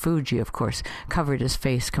Mount Fuji, of course, covered his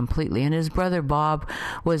face completely. And his brother Bob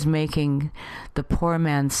was making the poor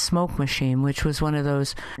man's smoke machine, which was one of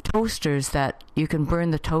those toasters that you can burn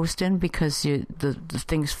the toast in, because the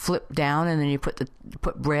things flip down, and then you put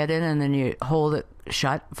bread in, and then you hold it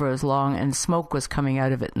shut for as long, and smoke was coming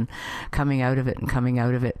out of it and coming out of it and coming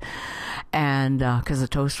out of it, and because the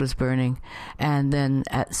toast was burning. And then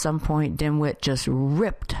at some point, Dimwit just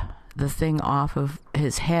ripped the thing off of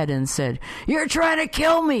his head and said, "You're trying to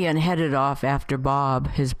kill me," and headed off after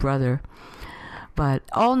Bob, his brother. But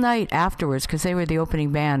all night afterwards, because they were the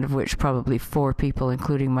opening band, of which probably 4 people,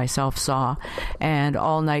 including myself, saw, and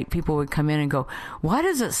all night people would come in and go, "Why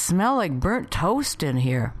does it smell like burnt toast in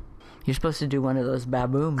here?" You're supposed to do one of those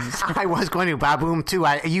babooms. I was going to baboom too.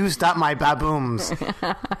 I used up my babooms.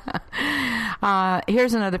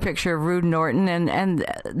 Here's another picture of Rude Norton, and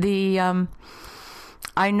the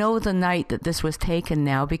I know the night that this was taken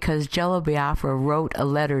now because Jello Biafra wrote a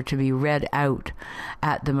letter to be read out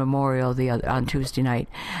at the memorial on Tuesday night,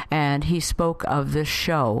 and he spoke of this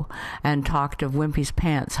show and talked of Wimpy's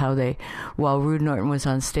pants, how while Rude Norton was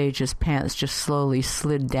on stage, his pants just slowly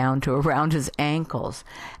slid down to around his ankles,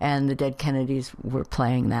 and the Dead Kennedys were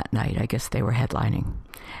playing that night. I guess they were headlining.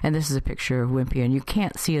 And this is a picture of Wimpy, and you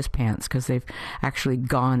can't see his pants because they've actually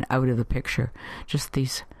gone out of the picture, just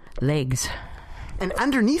these legs. And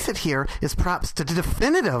underneath it here is perhaps the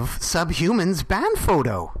definitive Subhumans band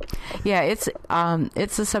photo. Yeah, it's the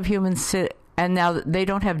Subhumans, and now they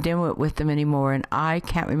don't have Dimwit with them anymore, and I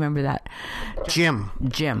can't remember that. Jim,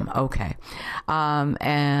 okay.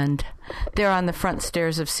 And they're on the front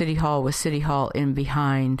stairs of City Hall with City Hall in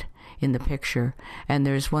behind in the picture, and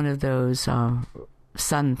there's one of those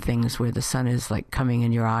sun things where the sun is like coming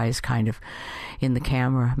in your eyes kind of in the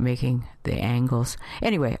camera, making the angles.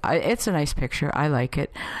 Anyway, it's a nice picture. I like it,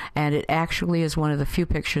 and it actually is one of the few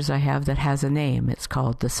pictures I have that has a name. It's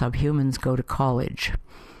called The Subhumans Go to College,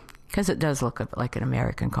 because it does look like an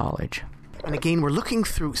American college. And again, we're looking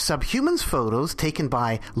through Subhumans photos taken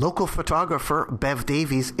by local photographer Bev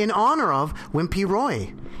Davies in honor of Wimpy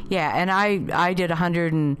Roy. Yeah, and I did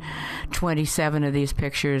 127 of these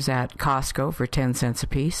pictures at Costco for 10 cents a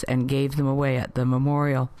piece and gave them away at the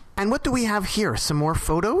memorial. And what do we have here? Some more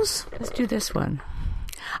photos? Let's do this one.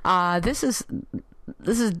 This is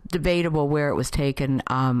debatable where it was taken.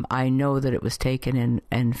 I know that it was taken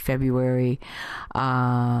in February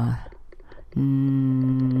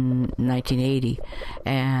 1980,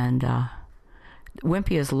 and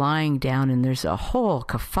Wimpy is lying down, and there's a whole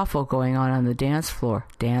kerfuffle going on the dance floor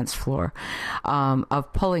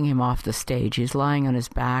of pulling him off the stage. He's lying on his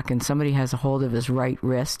back, and somebody has a hold of his right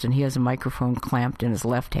wrist, and he has a microphone clamped in his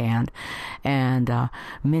left hand, and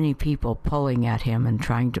many people pulling at him and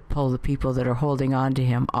trying to pull the people that are holding on to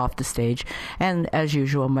him off the stage. And as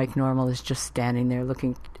usual, Mike Normal is just standing there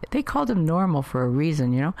looking. They called him Normal for a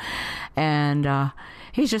reason, you know, and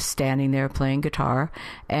he's just standing there playing guitar.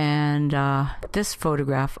 And this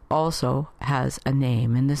photograph also has a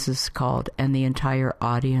name, and this is called "And the Entire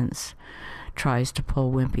Audience Tries to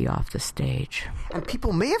Pull Wimpy Off the Stage." And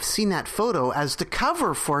people may have seen that photo as the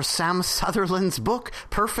cover for Sam Sutherland's book,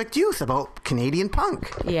 Perfect Youth, about Canadian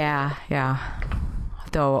punk. Yeah.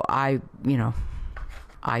 Though I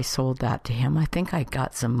sold that to him. I think I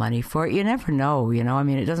got some money for it. You never know, you know. I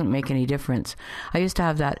mean, it doesn't make any difference. I used to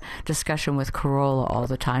have that discussion with Corolla all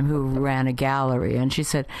the time, who ran a gallery, and she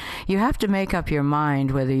said, "You have to make up your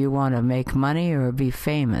mind whether you want to make money or be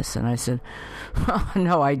famous." And I said, well,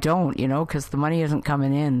 no, I don't, you know, because the money isn't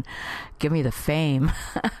coming in. Give me the fame.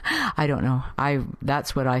 I don't know.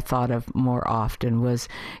 That's what I thought of more often, was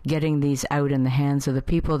getting these out in the hands of the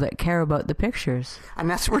people that care about the pictures. And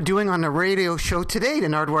that's what we're doing on the radio show today, the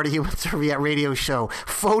Nardwuar the Human Serviette radio show.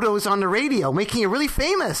 Photos on the radio, making you really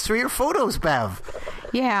famous through your photos, Bev.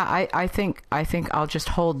 Yeah, I think I'll just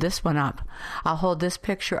hold this one up. I'll hold this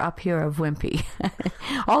picture up here of Wimpy.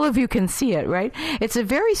 All of you can see it, right? It's a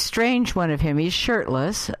very strange one of him. He's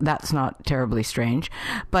shirtless. That's not terribly strange.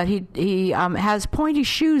 But he has pointy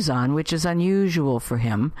shoes on, which is unusual for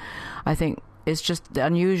him. I think it's just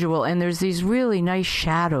unusual. And there's these really nice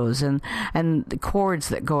shadows and the chords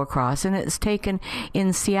that go across. And it's taken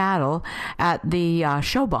in Seattle at the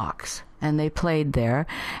Showbox. And they played there.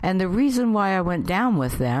 And the reason why I went down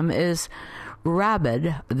with them is the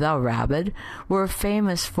Rabid, were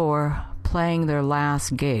famous for playing their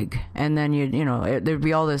last gig. And then, there'd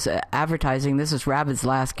be all this advertising, this is Rabid's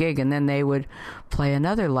last gig, and then they would play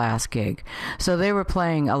another last gig. So they were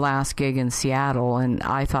playing a last gig in Seattle, and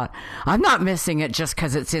I thought, I'm not missing it just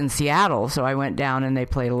because it's in Seattle. So I went down, and they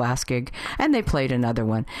played a last gig, and they played another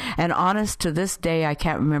one. And honest to this day, I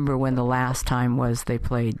can't remember when the last time was they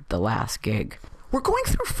played the last gig. We're going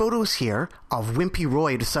through photos here of Wimpy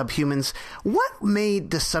Roy to Subhumans. What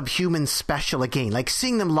made the Subhumans special again? Like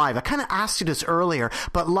seeing them live. I kind of asked you this earlier,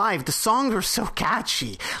 but live, the songs were so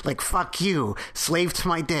catchy. Like Fuck You, Slave to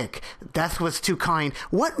My Dick, Death Was Too Kind.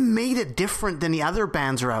 What made it different than the other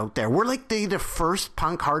bands are out there? Were like they the first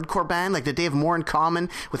punk hardcore band? Like did they have more in common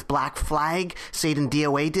with Black Flag, Sade and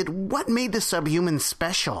DOA did? What made the Subhumans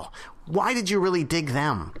special? Why did you really dig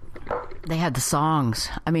them? They had the songs.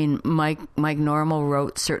 I mean, Mike Normal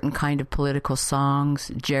wrote certain kind of political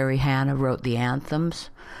songs. Jerry Hanna wrote the anthems.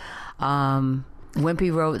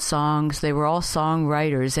 Wimpy wrote songs. They were all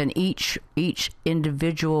songwriters, and each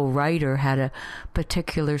individual writer had a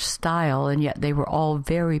particular style, and yet they were all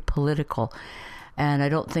very political. And I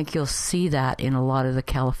don't think you'll see that in a lot of the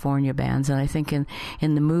California bands. And I think in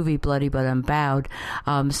the movie Bloody But Unbowed,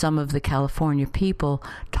 some of the California people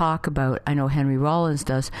talk about, I know Henry Rollins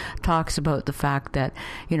talks about the fact that,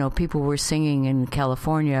 people were singing in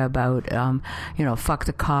California about, fuck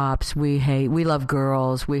the cops, we love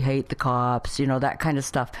girls, we hate the cops, that kind of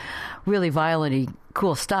stuff. Really violent-y,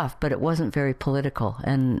 cool stuff, but it wasn't very political.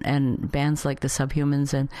 And bands like the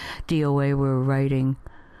Subhumans and DOA were writing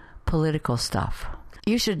political stuff.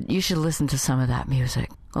 You should listen to some of that music.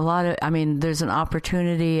 There's an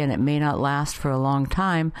opportunity, and it may not last for a long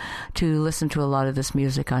time, to listen to a lot of this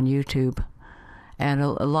music on YouTube. And a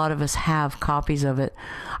lot of us have copies of it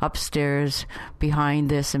upstairs behind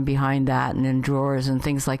this and behind that and in drawers and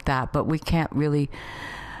things like that, but we can't really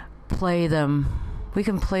play them. We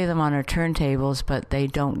can play them on our turntables, but they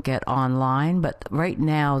don't get online. But right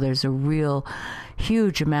now, there's a real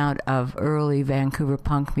huge amount of early Vancouver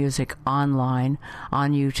punk music online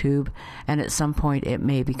on YouTube, and at some point, it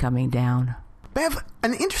may be coming down. Bev,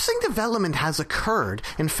 an interesting development has occurred.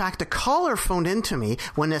 In fact, a caller phoned into me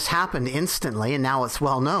when this happened instantly, and now it's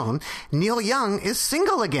well known. Neil Young is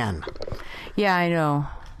single again. Yeah, I know.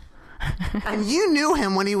 And you knew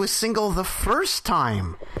him when he was single the first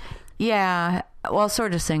time. Yeah, well,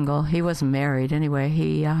 sort of single. He wasn't married anyway.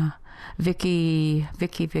 He, Vicky,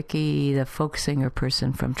 the folk singer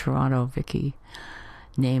person from Toronto, Vicky,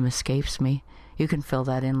 name escapes me. You can fill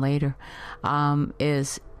that in later.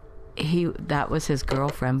 That was his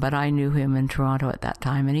girlfriend, but I knew him in Toronto at that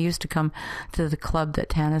time, and he used to come to the club that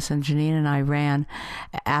Tanis and Janine and I ran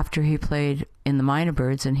after he played in the Minor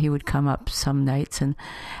Birds, and he would come up some nights and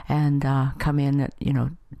come in at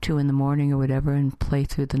 2 a.m. or whatever and play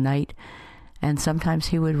through the night. And sometimes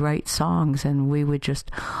he would write songs, and we would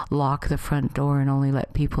just lock the front door and only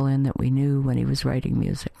let people in that we knew when he was writing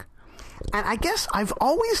music. And I guess I've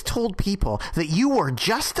always told people that you were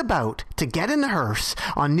just about to get in the hearse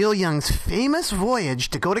on Neil Young's famous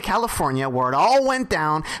voyage to go to California, where it all went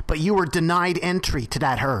down, but you were denied entry to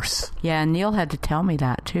that hearse. Yeah, and Neil had to tell me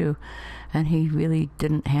that, too. And he really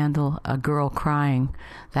didn't handle a girl crying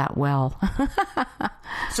that well.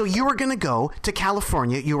 So you were going to go to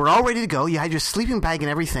California. You were all ready to go. You had your sleeping bag and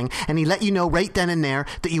everything. And he let you know right then and there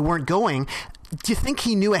that you weren't going. Do you think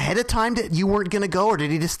he knew ahead of time that you weren't going to go, or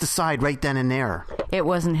did he just decide right then and there? It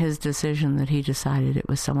wasn't his decision that he decided. It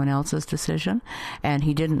was someone else's decision. And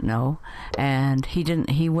he didn't know. And he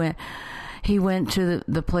went to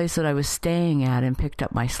the place that I was staying at and picked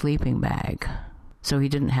up my sleeping bag. So he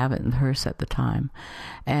didn't have it in the hearse at the time.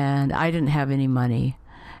 And I didn't have any money.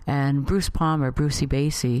 And Bruce Palmer, Brucey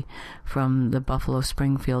Basie, from the Buffalo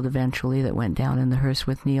Springfield eventually that went down in the hearse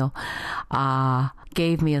with Neil,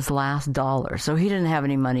 gave me his last dollar. So he didn't have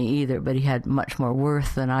any money either, but he had much more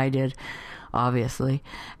worth than I did, obviously.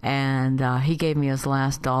 And he gave me his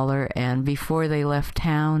last dollar. And before they left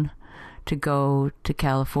town to go to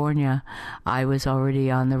California, I was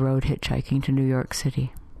already on the road hitchhiking to New York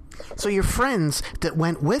City. So your friends that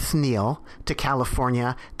went with Neil to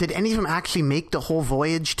California, did any of them actually make the whole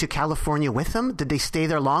voyage to California with him? Did they stay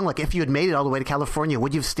there long? Like, if you had made it all the way to California,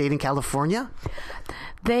 would you have stayed in California?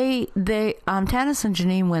 Tanis and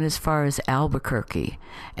Janine went as far as Albuquerque,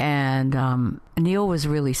 and Neil was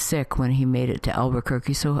really sick when he made it to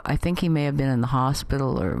Albuquerque, so I think he may have been in the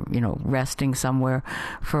hospital or, resting somewhere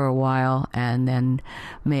for a while, and then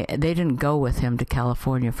they didn't go with him to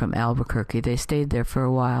California from Albuquerque. They stayed there for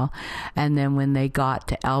a while, and then when they got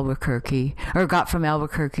from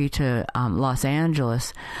Albuquerque to Los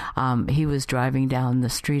Angeles, he was driving down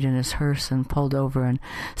the street in his hearse and pulled over and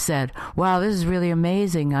said, "Wow, this is really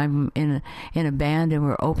amazing. I'm in a band and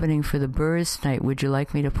we're opening for the Byrds tonight. Would you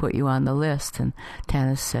like me to put you on the list?" And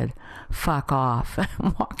Tanis said, "Fuck off,"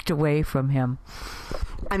 and walked away from him.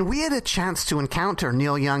 And we had a chance to encounter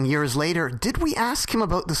Neil Young years later. Did we ask him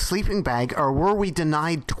about the sleeping bag, or were we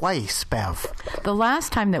denied twice, Bev? The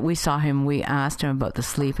last time that we saw him, we asked him about the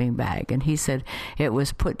sleeping bag, and he said it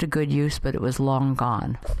was put to good use, but it was long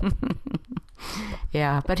gone.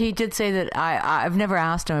 Yeah, but he did say that I've never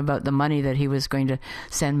asked him about the money that he was going to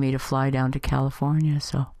send me to fly down to California,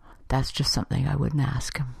 so that's just something I wouldn't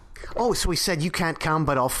ask him. Oh, so he said, you can't come,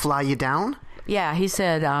 but I'll fly you down? Yeah, he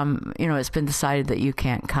said, it's been decided that you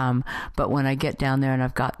can't come, but when I get down there and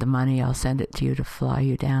I've got the money, I'll send it to you to fly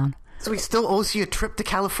you down. So he still owes you a trip to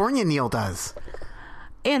California, Neil does?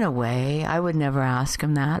 In a way, I would never ask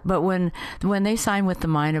him that. But when they signed with the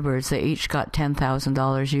Minor Birds, they each got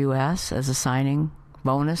 $10,000 US as a signing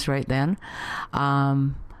bonus right then.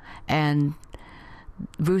 And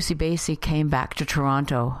Brucey Basie came back to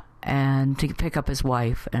Toronto and to pick up his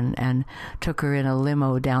wife and took her in a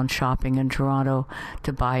limo down shopping in Toronto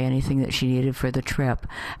to buy anything that she needed for the trip,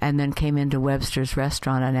 and then came into Webster's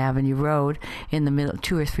restaurant on Avenue Road in the middle,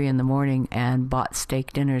 2 or 3 in the morning, and bought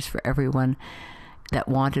steak dinners for everyone that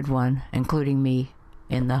wanted one, including me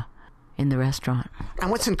in the restaurant. And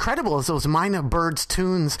what's incredible is those Minor Birds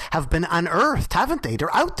tunes have been unearthed, haven't they?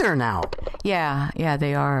 They're out there now. Yeah,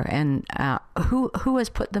 they are. And who has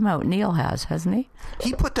put them out? Neil has, hasn't he?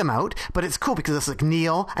 He put them out, but it's cool because it's like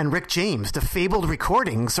Neil and Rick James. The fabled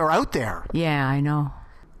recordings are out there. Yeah, I know.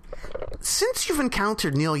 Since you've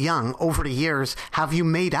encountered Neil Young over the years, have you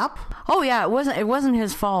made up? Oh yeah, it wasn't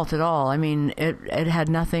his fault at all. I mean, it had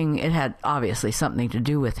nothing. It had obviously something to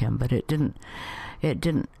do with him, but it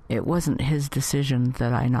wasn't his decision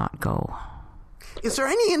that I not go. Is there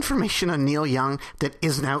any information on Neil Young that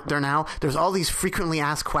isn't out there now? There's all these frequently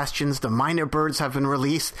asked questions. The Minor Birds have been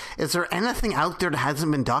released. Is there anything out there that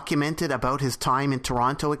hasn't been documented about his time in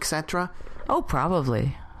Toronto, etc.? Oh,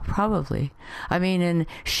 probably. I mean, in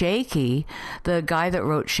Shaky, the guy that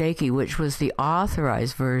wrote Shaky, which was the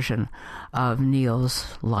authorized version of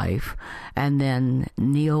Neil's life, and then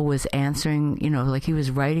Neil was answering, like he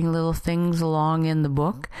was writing little things along in the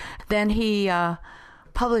book. Then he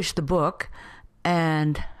published the book,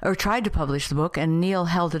 or tried to publish the book, and Neil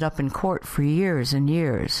held it up in court for years and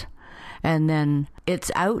years. And then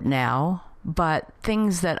it's out now, but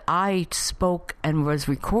things that I spoke and was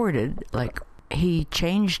recorded, like, he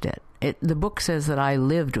changed it. The book says that I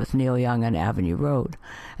lived with Neil Young on Avenue Road,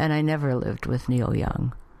 and I never lived with Neil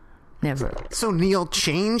Young. Never. So Neil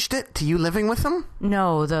changed it to you living with him?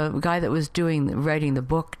 No, the guy that was writing the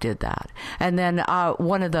book did that. And then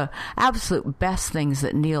one of the absolute best things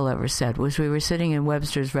that Neil ever said was, we were sitting in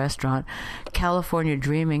Webster's restaurant, California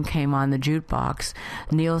Dreaming came on the jukebox.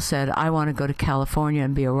 Neil said, I want to go to California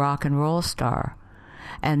and be a rock and roll star.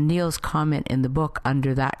 And Neil's comment in the book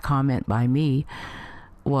under that comment by me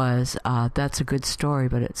was, that's a good story,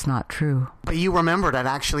 but it's not true. But you remember that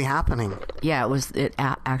actually happening? Yeah, it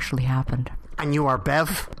actually happened. And you are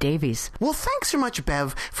Bev Davies. Well, thanks so much,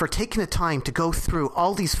 Bev, for taking the time to go through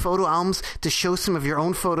all these photo albums, to show some of your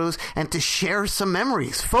own photos, and to share some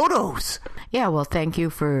memories. Photos! Yeah, well, thank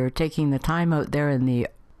you for taking the time out there in the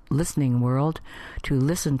listening world to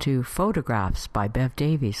listen to Photographs by Bev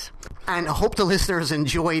Davies. And I hope the listeners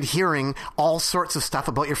enjoyed hearing all sorts of stuff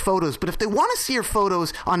about your photos. But if they want to see your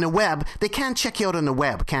photos on the web, they can check you out on the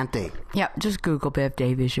web, can't they? Yeah, just Google Bev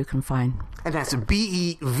Davies, you can find. And that's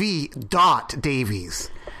BEV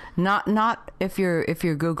Davies. Not if you're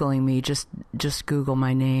Googling me, just Google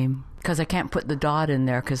my name. Because I can't put the dot in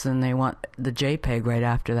there, because then they want the JPEG right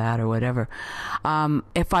after that or whatever.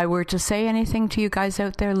 If I were to say anything to you guys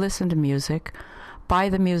out there, listen to music. Buy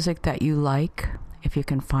the music that you like, if you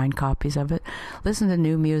can find copies of it. Listen to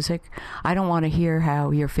new music. I don't want to hear how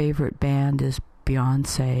your favorite band is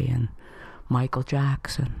Beyonce and Michael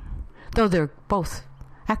Jackson, though they're both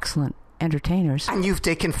excellent entertainers. And you've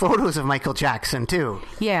taken photos of Michael Jackson, too.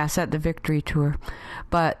 Yes, at the Victory Tour.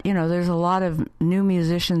 But, there's a lot of new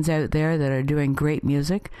musicians out there that are doing great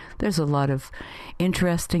music. There's a lot of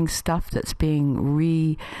interesting stuff that's being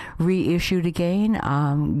reissued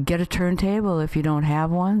again. Get a turntable if you don't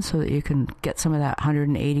have one, so that you can get some of that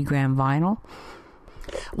 180-gram vinyl.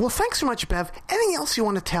 Well, thanks so much, Bev. Anything else you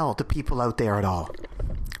want to tell the people out there at all?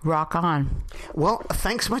 Rock on. Well,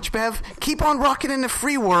 thanks much, Bev. Keep on rocking in the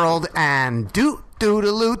free world, and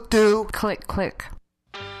do-do-do-do-do. Click, click.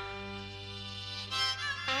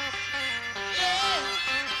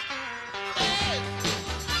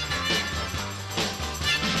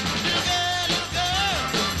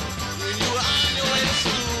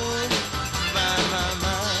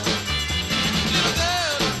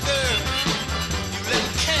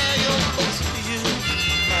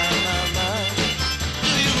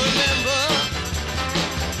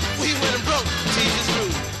 We went and broke teachers'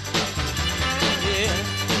 rules.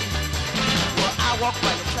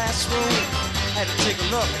 classroom, had to take a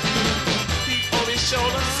look. Peep over his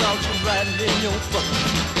shoulder, saw you riding in your book.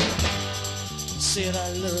 Said I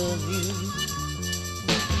love you.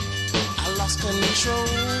 I lost control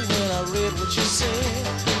when I read what you said.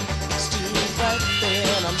 Stood right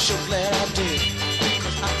there and I'm sure glad I did.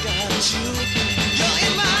 'Cause I got you. You're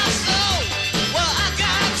in my soul. Well, I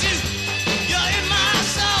got you. You're in my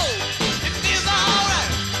soul. It feels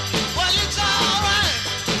alright. Well, it's alright.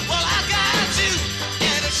 Well, I got you.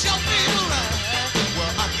 And it sure feels right.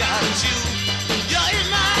 Well, I got you. You're in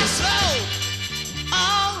my soul.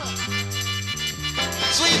 Alright.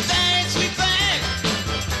 Sweet thing, sweet thing.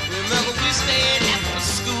 Remember we stayed after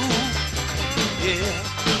school. Yeah.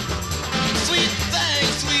 Sweet thing,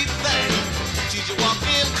 sweet thing. Teacher walked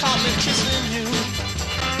in, caught me kissing you.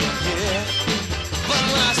 Yeah. But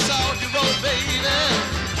when I saw you roll, baby,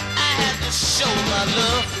 I had to show my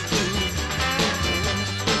love for you.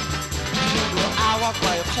 Well, I walked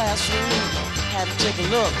by your classroom, had to take a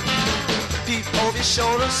look. Peep over your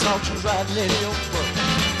shoulder, saw you riding in your book.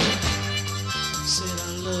 Said I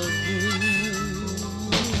love you.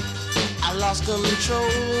 I lost control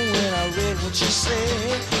when I read what you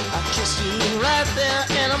said. I kissed you right there,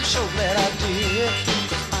 and I'm sure glad I did.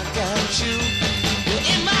 'Cause I got you. You're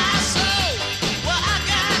in my soul. Well, I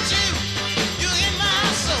got you. You're in my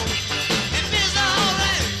soul. It feels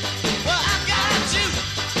alright. Well, I got you.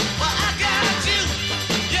 Well, I got you.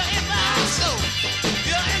 You're in my soul.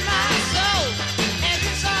 You're in my soul. And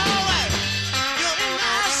it's alright. You're in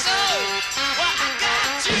my soul. Well, I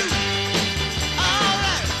got you.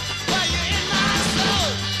 Alright. Well, you're in my soul.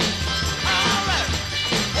 Alright.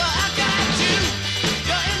 Well, I got you.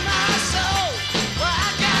 You're in my soul. Well,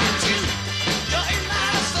 I got you. You're in my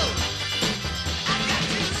soul. I got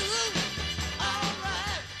you.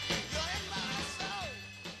 Alright. You're in my soul.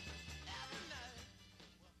 Every night.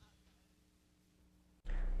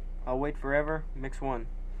 I'll Wait Forever, mix 1.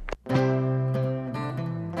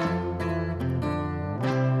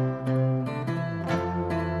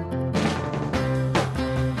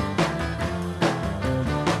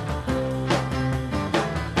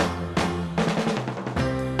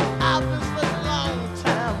 I've been such a long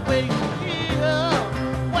time waiting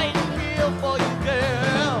here for you,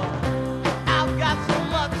 girl. I've got so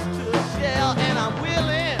much to share, and I'm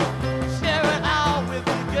willing to share it all with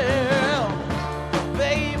you, girl.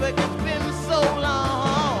 Baby, it's been so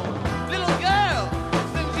long, little girl,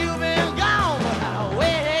 since you've been gone. But I'll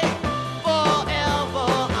wait forever.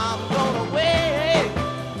 I'm gonna wait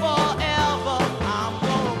forever. I'm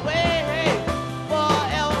gonna wait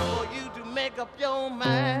forever for you to make up your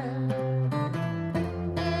mind.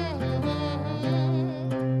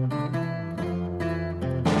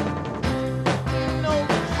 You know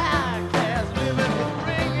this high class living is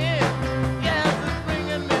bringing, yes, it's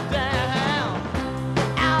bringing me down.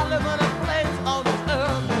 I live in a place on this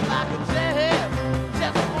earth if I could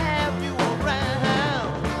just have you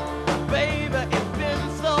around. Baby, it's been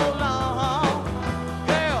so long,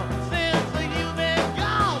 girl, since you've been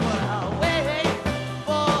gone. But I'll wait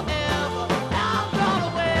forever. I'm gonna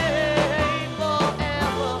wait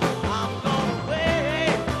forever. I'm gonna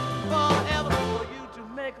wait forever for you to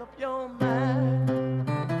make up your mind.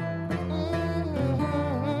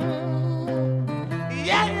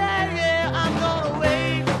 Yeah, yeah, yeah. I'm gonna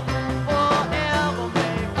wait forever.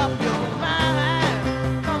 Make up your mind.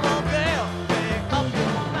 Come on, girl, make up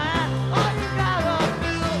your mind. All you gotta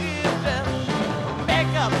do is just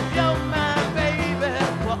make up your mind, baby.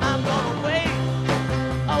 Well, I'm gonna wait.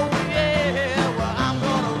 Oh yeah. Well, I'm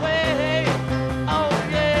gonna wait. Oh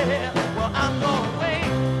yeah. Well, I'm gonna wait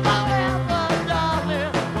forever,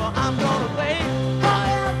 darling. Well, I'm gonna wait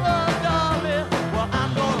forever, darling. Well,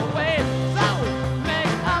 I'm gonna wait. So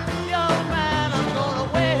make up your mind. I'm gonna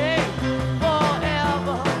wait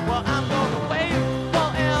forever. Well, I'm gonna wait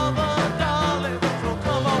forever, darling. So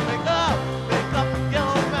come on, make up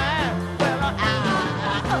your mind. Well, I'm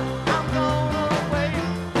gonna wait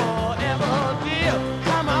forever, dear.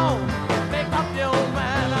 Come on, make up your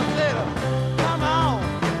mind. I said, come on,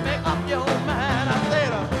 make up your mind. I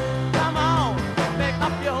said, come on, make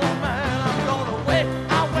up your mind. I'm gonna wait.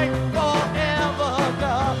 I'll wait forever,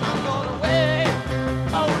 girl. I'm gonna wait.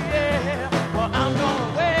 Oh yeah. Well, I'm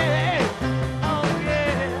gonna wait. Oh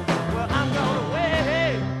yeah. Well, I'm gonna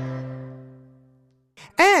wait.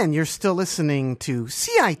 And you're still listening to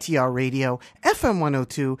CITR Radio, FM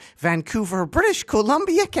 102, Vancouver, British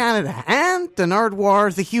Columbia, Canada, and the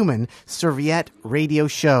Nardwuar, the Human Serviette Radio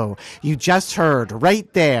Show. You just heard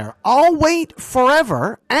right there, I'll Wait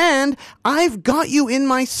Forever, and I've Got You in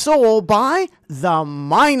My Soul by the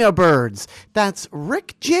Minor Birds. That's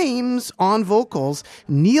Rick James on vocals,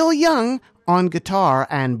 Neil Young on guitar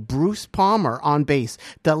and Bruce Palmer on bass.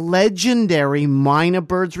 The legendary Minor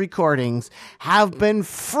Birds recordings have been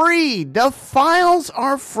freed. The files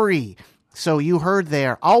are free. So you heard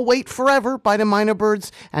there, I'll Wait Forever by the Minor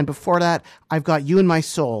Birds. And before that, I've got You in My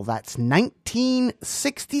Soul. That's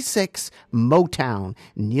 1966 Motown.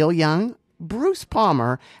 Neil Young, Bruce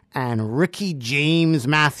Palmer, and Ricky James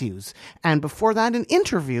Matthews. And before that, an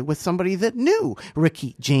interview with somebody that knew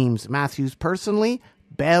Ricky James Matthews personally,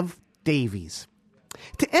 Bev Davies.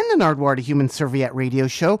 To end the Nardwuar the Human Serviette radio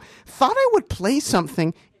show, thought I would play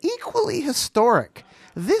something equally historic.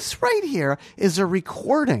 This right here is a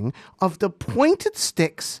recording of the Pointed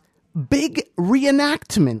Sticks' big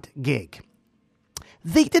reenactment gig.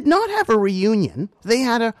 They did not have a reunion. They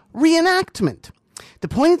had a reenactment. The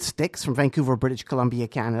Pointed Sticks from Vancouver, British Columbia,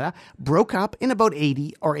 Canada, broke up in about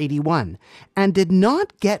 80 or 81 and did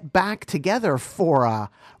not get back together for a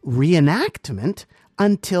reenactment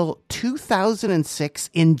until 2006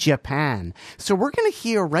 in Japan. So we're going to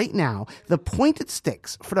hear right now the Pointed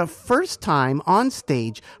Sticks for the first time on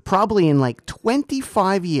stage, probably in like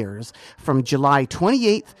 25 years, from July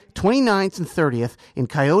 28th, 29th, and 30th in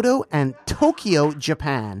Kyoto and Tokyo,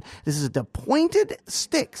 Japan. This is the Pointed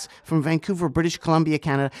Sticks from Vancouver, British Columbia,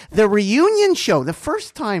 Canada. The reunion show, the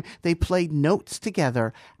first time they played notes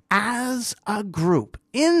together as a group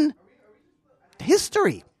in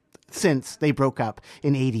history since they broke up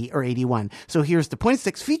in 80 or 81. So here's the Pointed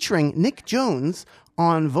Sticks featuring Nick Jones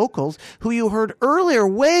on vocals, who you heard earlier,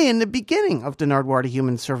 way in the beginning of the Nardwuar the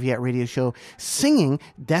Human Serviette radio show, singing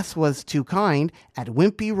Death Was Too Kind at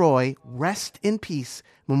Wimpy Roy Rest in Peace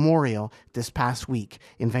Memorial this past week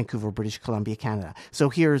in Vancouver, British Columbia, Canada. So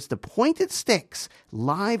here's the Pointed Sticks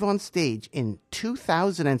live on stage in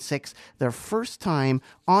 2006, their first time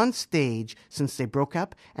on stage since they broke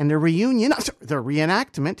up, and their reunion, their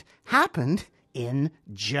reenactment happened in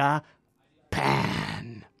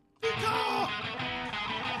Japan.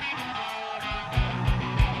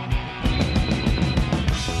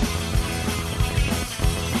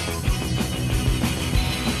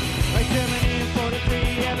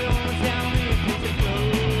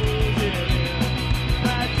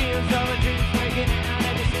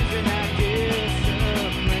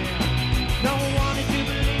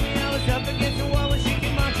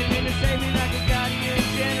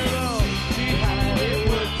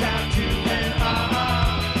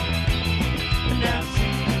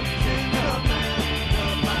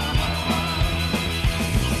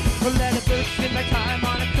 Spend my time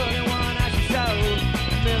on a cutting one, I should show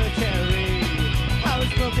military. I was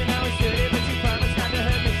broken, I was dirty, but she promised not to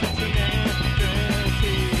hurt me since she never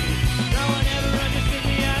dirty. No one ever understood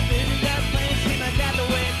me, I didn't got plans. She might got the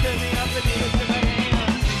way it took me off the needles in my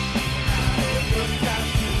hand. It was time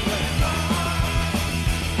to let go.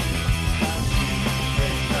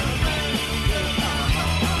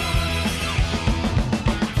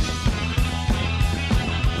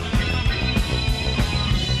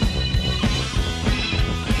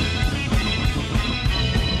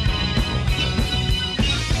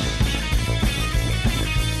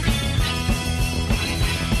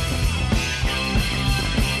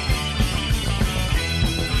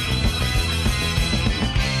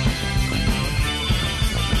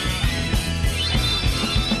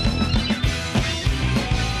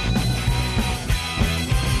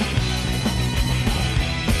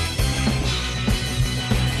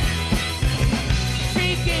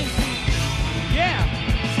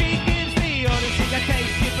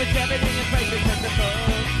 Everything is right because of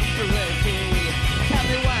serenity. Tell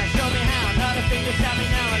me why, show me how. Not a thing to stop me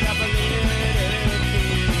now. I got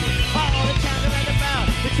validity. All the times I read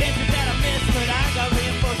about the chances that I missed, but I got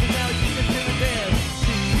reinforcements now. She's just doing this.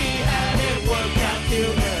 She had it worked out to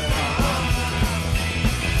her.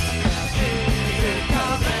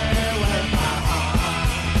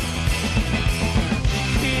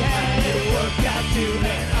 She had it worked out to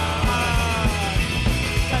her.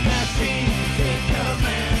 And now she's in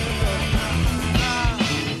command.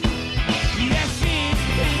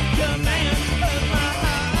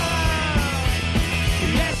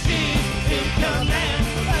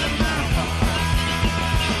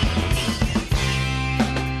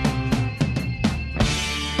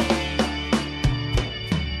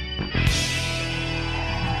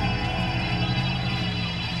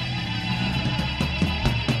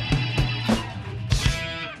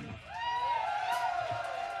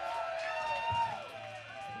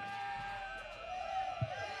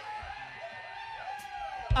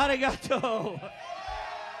 Arigato.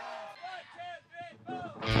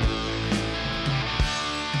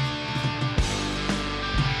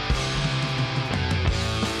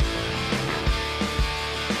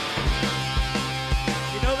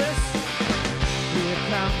 You know this?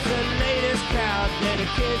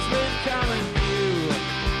 friends with common view.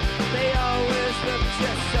 They always look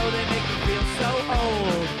just so they make you feel so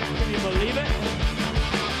old. Can you believe it?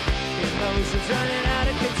 Emotions running out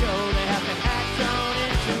of control. They have to act on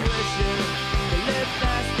intuition. They live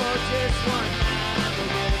fast for just one night and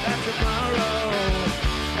forget about tomorrow.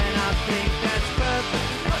 And I think that's perfect.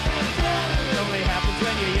 It only happens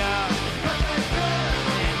when you're young.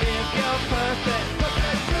 And if you're perfect,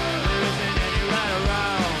 there isn't any right or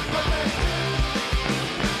wrong.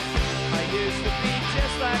 I used to be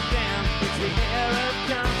just like them. It's the air of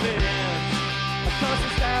confidence. Of course the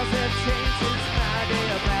styles have changed since my day.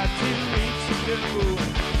 About 2 weeks ago.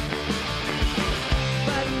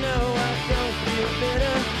 But no, I don't feel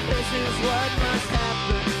bitter. This is what must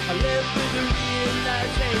happen. I live with the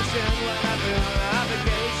realization when I feel an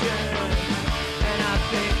obligation. And I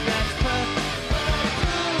think that's perfect.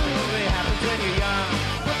 It only happens when you're young.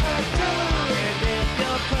 And if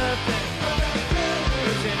you're perfect, there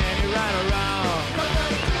isn't any right or wrong.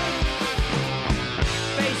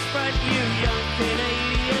 Face front, you young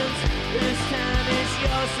Canadians. This time is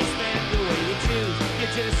yours to spend the way you choose. You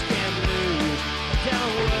just can't lose.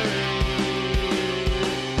 Don't worry.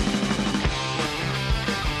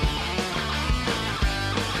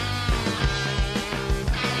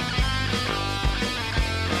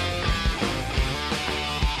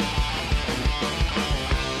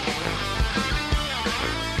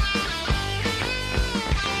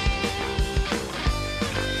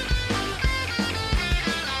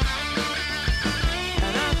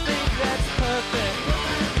 And I think that's perfect.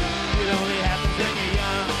 It only happens when you're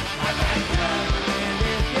young. And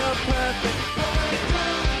if you're perfect,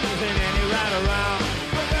 isn't any right or wrong.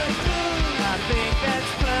 I think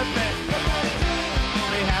that's perfect.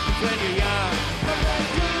 Only happens when you're young.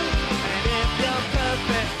 And if you're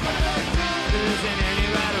perfect, there isn't any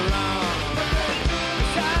right or wrong.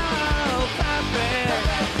 It's all perfect.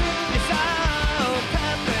 It's all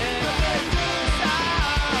perfect. It's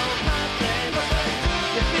all perfect.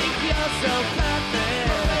 You think you're so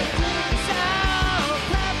perfect. It's all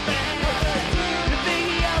perfect. You think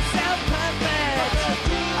you're so perfect.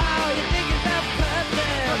 Oh, you think you're so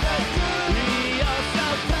perfect. You're so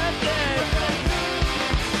perfect.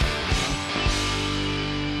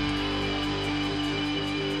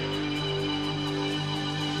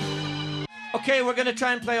 Okay, we're gonna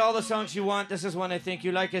try and play all the songs you want. This is one I think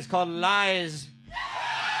you like. It's called Lies.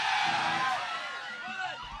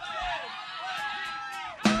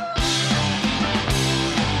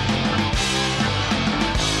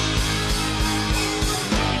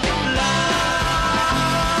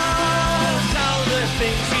 Lies, all the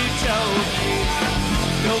things you told me.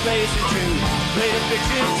 No base in truth, played a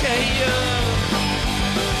fiction tale.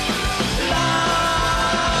 Lies,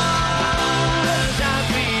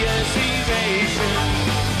 obvious evasion.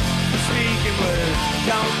 Speaking words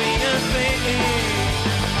don't mean a thing.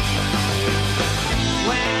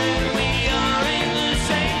 When we are in the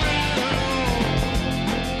same room,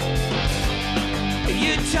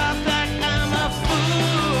 you talk like I'm a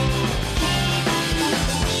fool.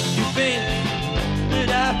 You think that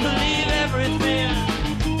I believe everything,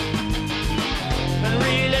 but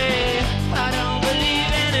really I don't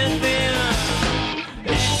believe anything.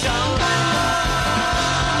 It's all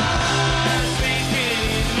lies, speaking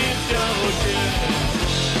in new notion.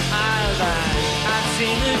 I've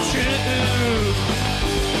seen the truth.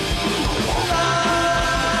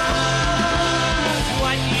 Lies,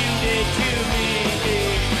 what you did to me.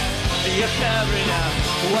 You're covering up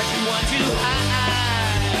what you want to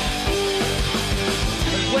hide.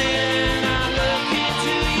 When I look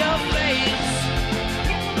into your face,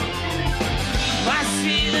 I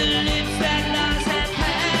see the lips that lies have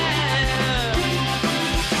had.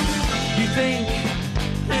 You think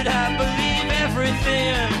that I believe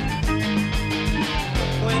everything,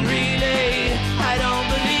 when really I don't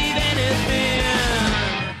believe anything.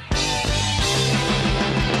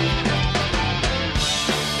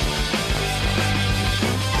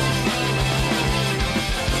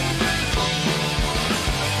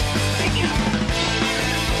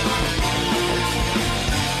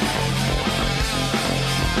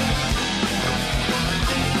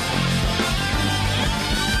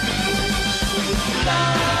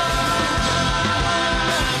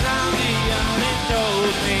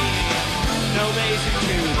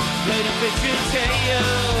 Played a fiction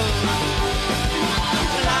tale.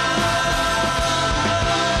 Lies,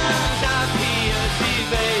 obvious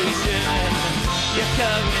evasion. You're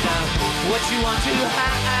covering up what you want to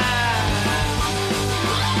hide.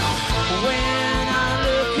 When I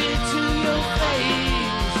look into your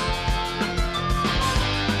face,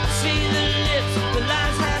 see the lips the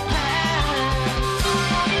lies have passed.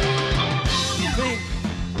 You think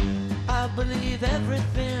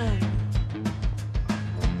everything.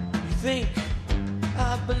 You think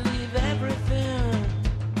I believe everything.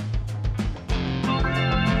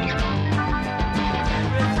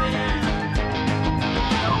 Everything.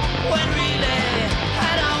 When really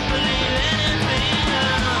I don't believe anything.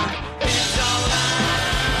 It's all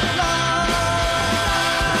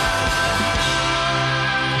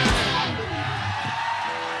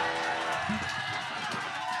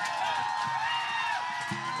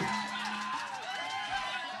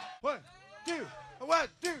One,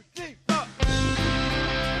 two, three, four.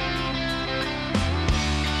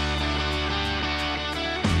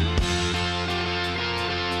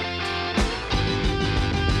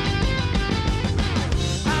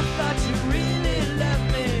 I thought you really loved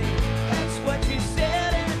me. That's what you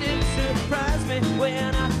said, and it surprised me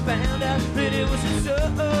when I found out that it wasn't so.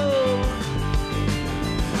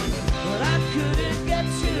 But I couldn't get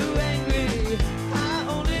too angry. I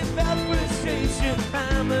only felt frustration.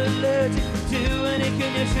 I'm allergic to any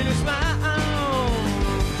condition of my own.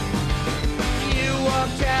 You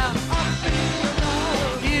walked out, I feel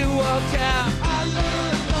love. You walked out, I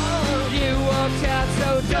love love. You walked out, so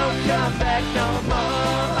don't come back no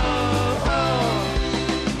more.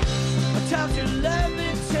 I taught you love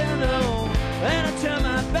eternal, and I turned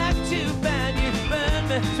my back to find you. Burned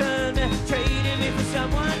me, turned me, traded me for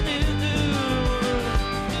someone new.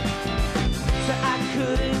 So I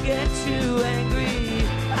couldn't get too angry.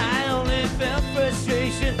 I only felt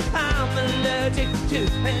frustration. I'm allergic to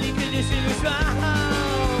any condition response.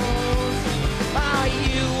 Oh,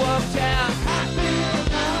 you walked out, I feel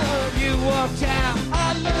love. You walked out,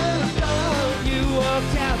 I love love. You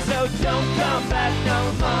walked out, so don't come back no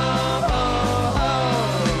more.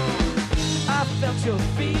 I felt your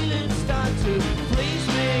feelings start to please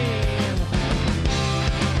me.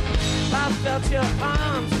 I felt your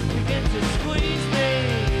arms begin to squeeze me.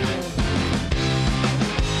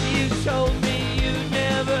 You told me you'd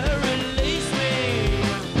never release me.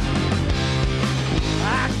 I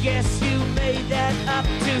guess you made that up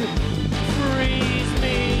to freeze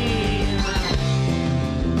me.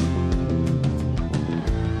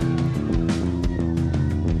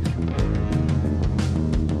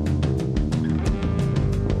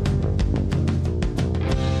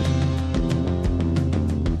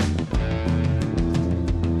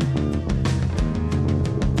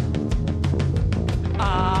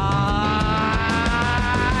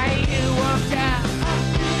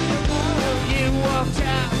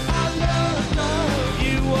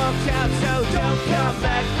 Come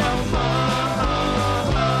back no more.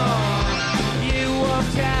 You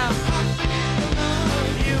walked out.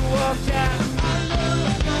 You walked out.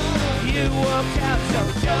 You walked out, so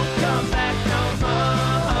don't come back no more.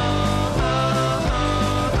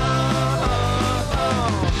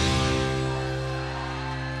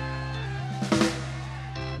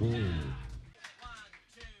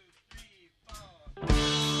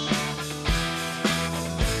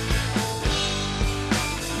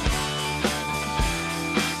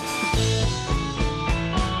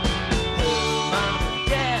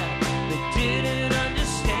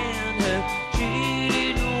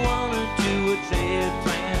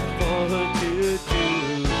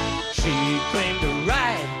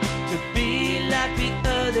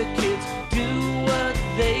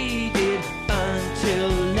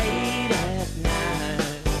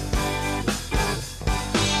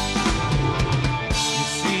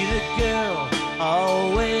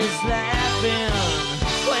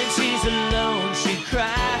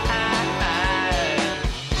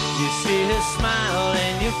 Smile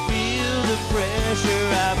and you feel the pressure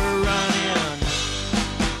of her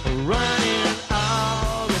running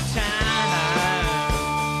all the time.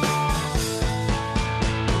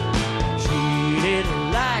 She didn't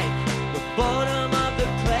like the bottom of the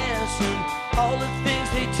class and all the things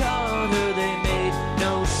they taught her, they made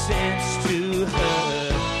no sense to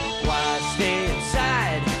her. Why stay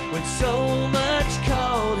inside when so much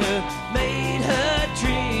called her, made her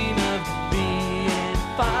dream of being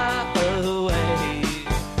far away.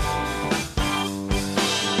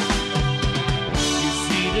 You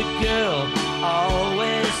see the girl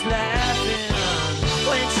always laughing.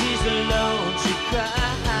 When she's alone she cries.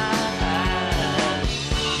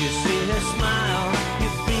 You see her smile, you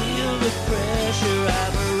feel the pressure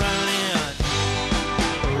of her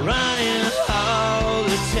running all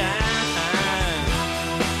the time.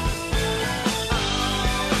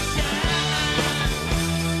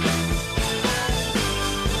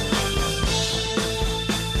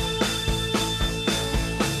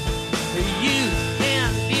 Youth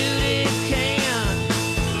and beauty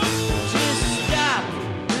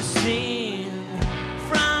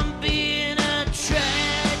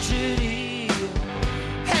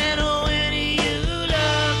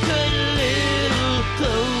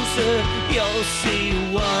You'll see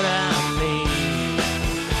what I mean.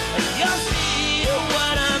 You'll see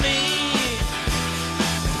what I mean.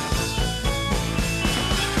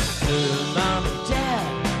 Her mom and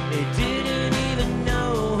dad, they didn't even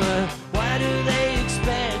know her. Why do they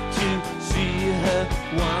expect to see her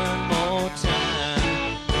one more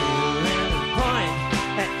time? We're in the point,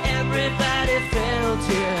 and everybody felt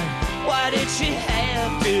it. Why did she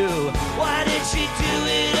have to? Why did she do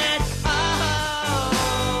it at all?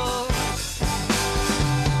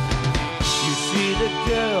 You see the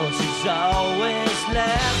girl, she's always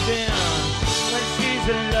laughing. When she's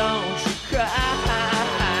alone, she cries.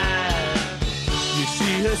 You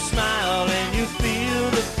see her smile and you feel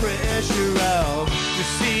the pressure of. You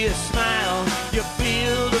see her smile, you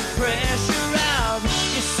feel the pressure of.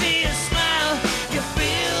 You see her smile, you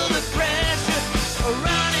feel the pressure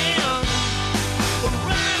running on,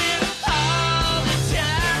 running all the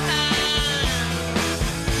time,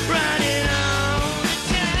 running all the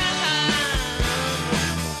time,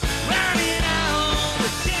 running all the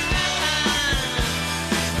time.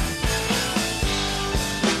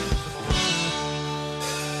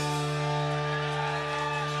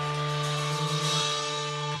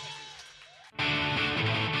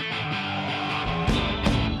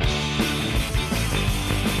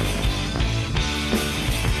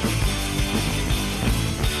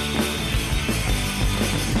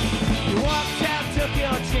 You walked out, took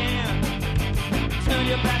your chance, turned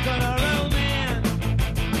your back on our old man.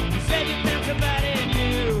 You said you found somebody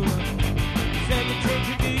new. You said the truth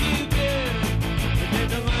to do you good, but then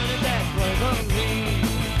the money back was on me.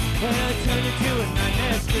 When I turned it to a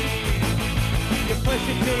nightmare screen, you pushed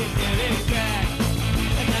it to your nearly crack,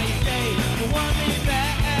 and now you say you want me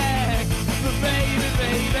back. But baby,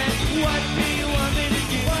 baby, what do you want me to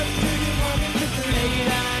do? What do you want me to do? Lay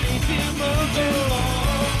down, I need to move on.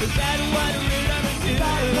 Is that what we're gonna do?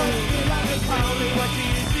 Tell me what you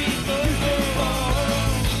see for.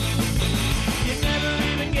 You never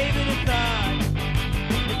even gave it a thought.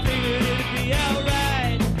 You figured it'd be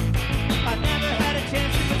alright. I never had a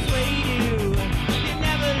chance to persuade you. You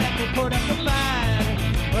never let me put up a fight.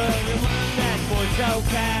 Well, you weren't that boy so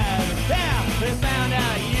bad. Yeah, we found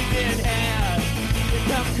out you did have. You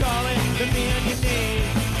come calling to me on your knees,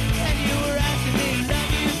 and you were asking me,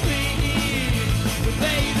 love you please. But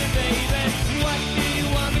baby,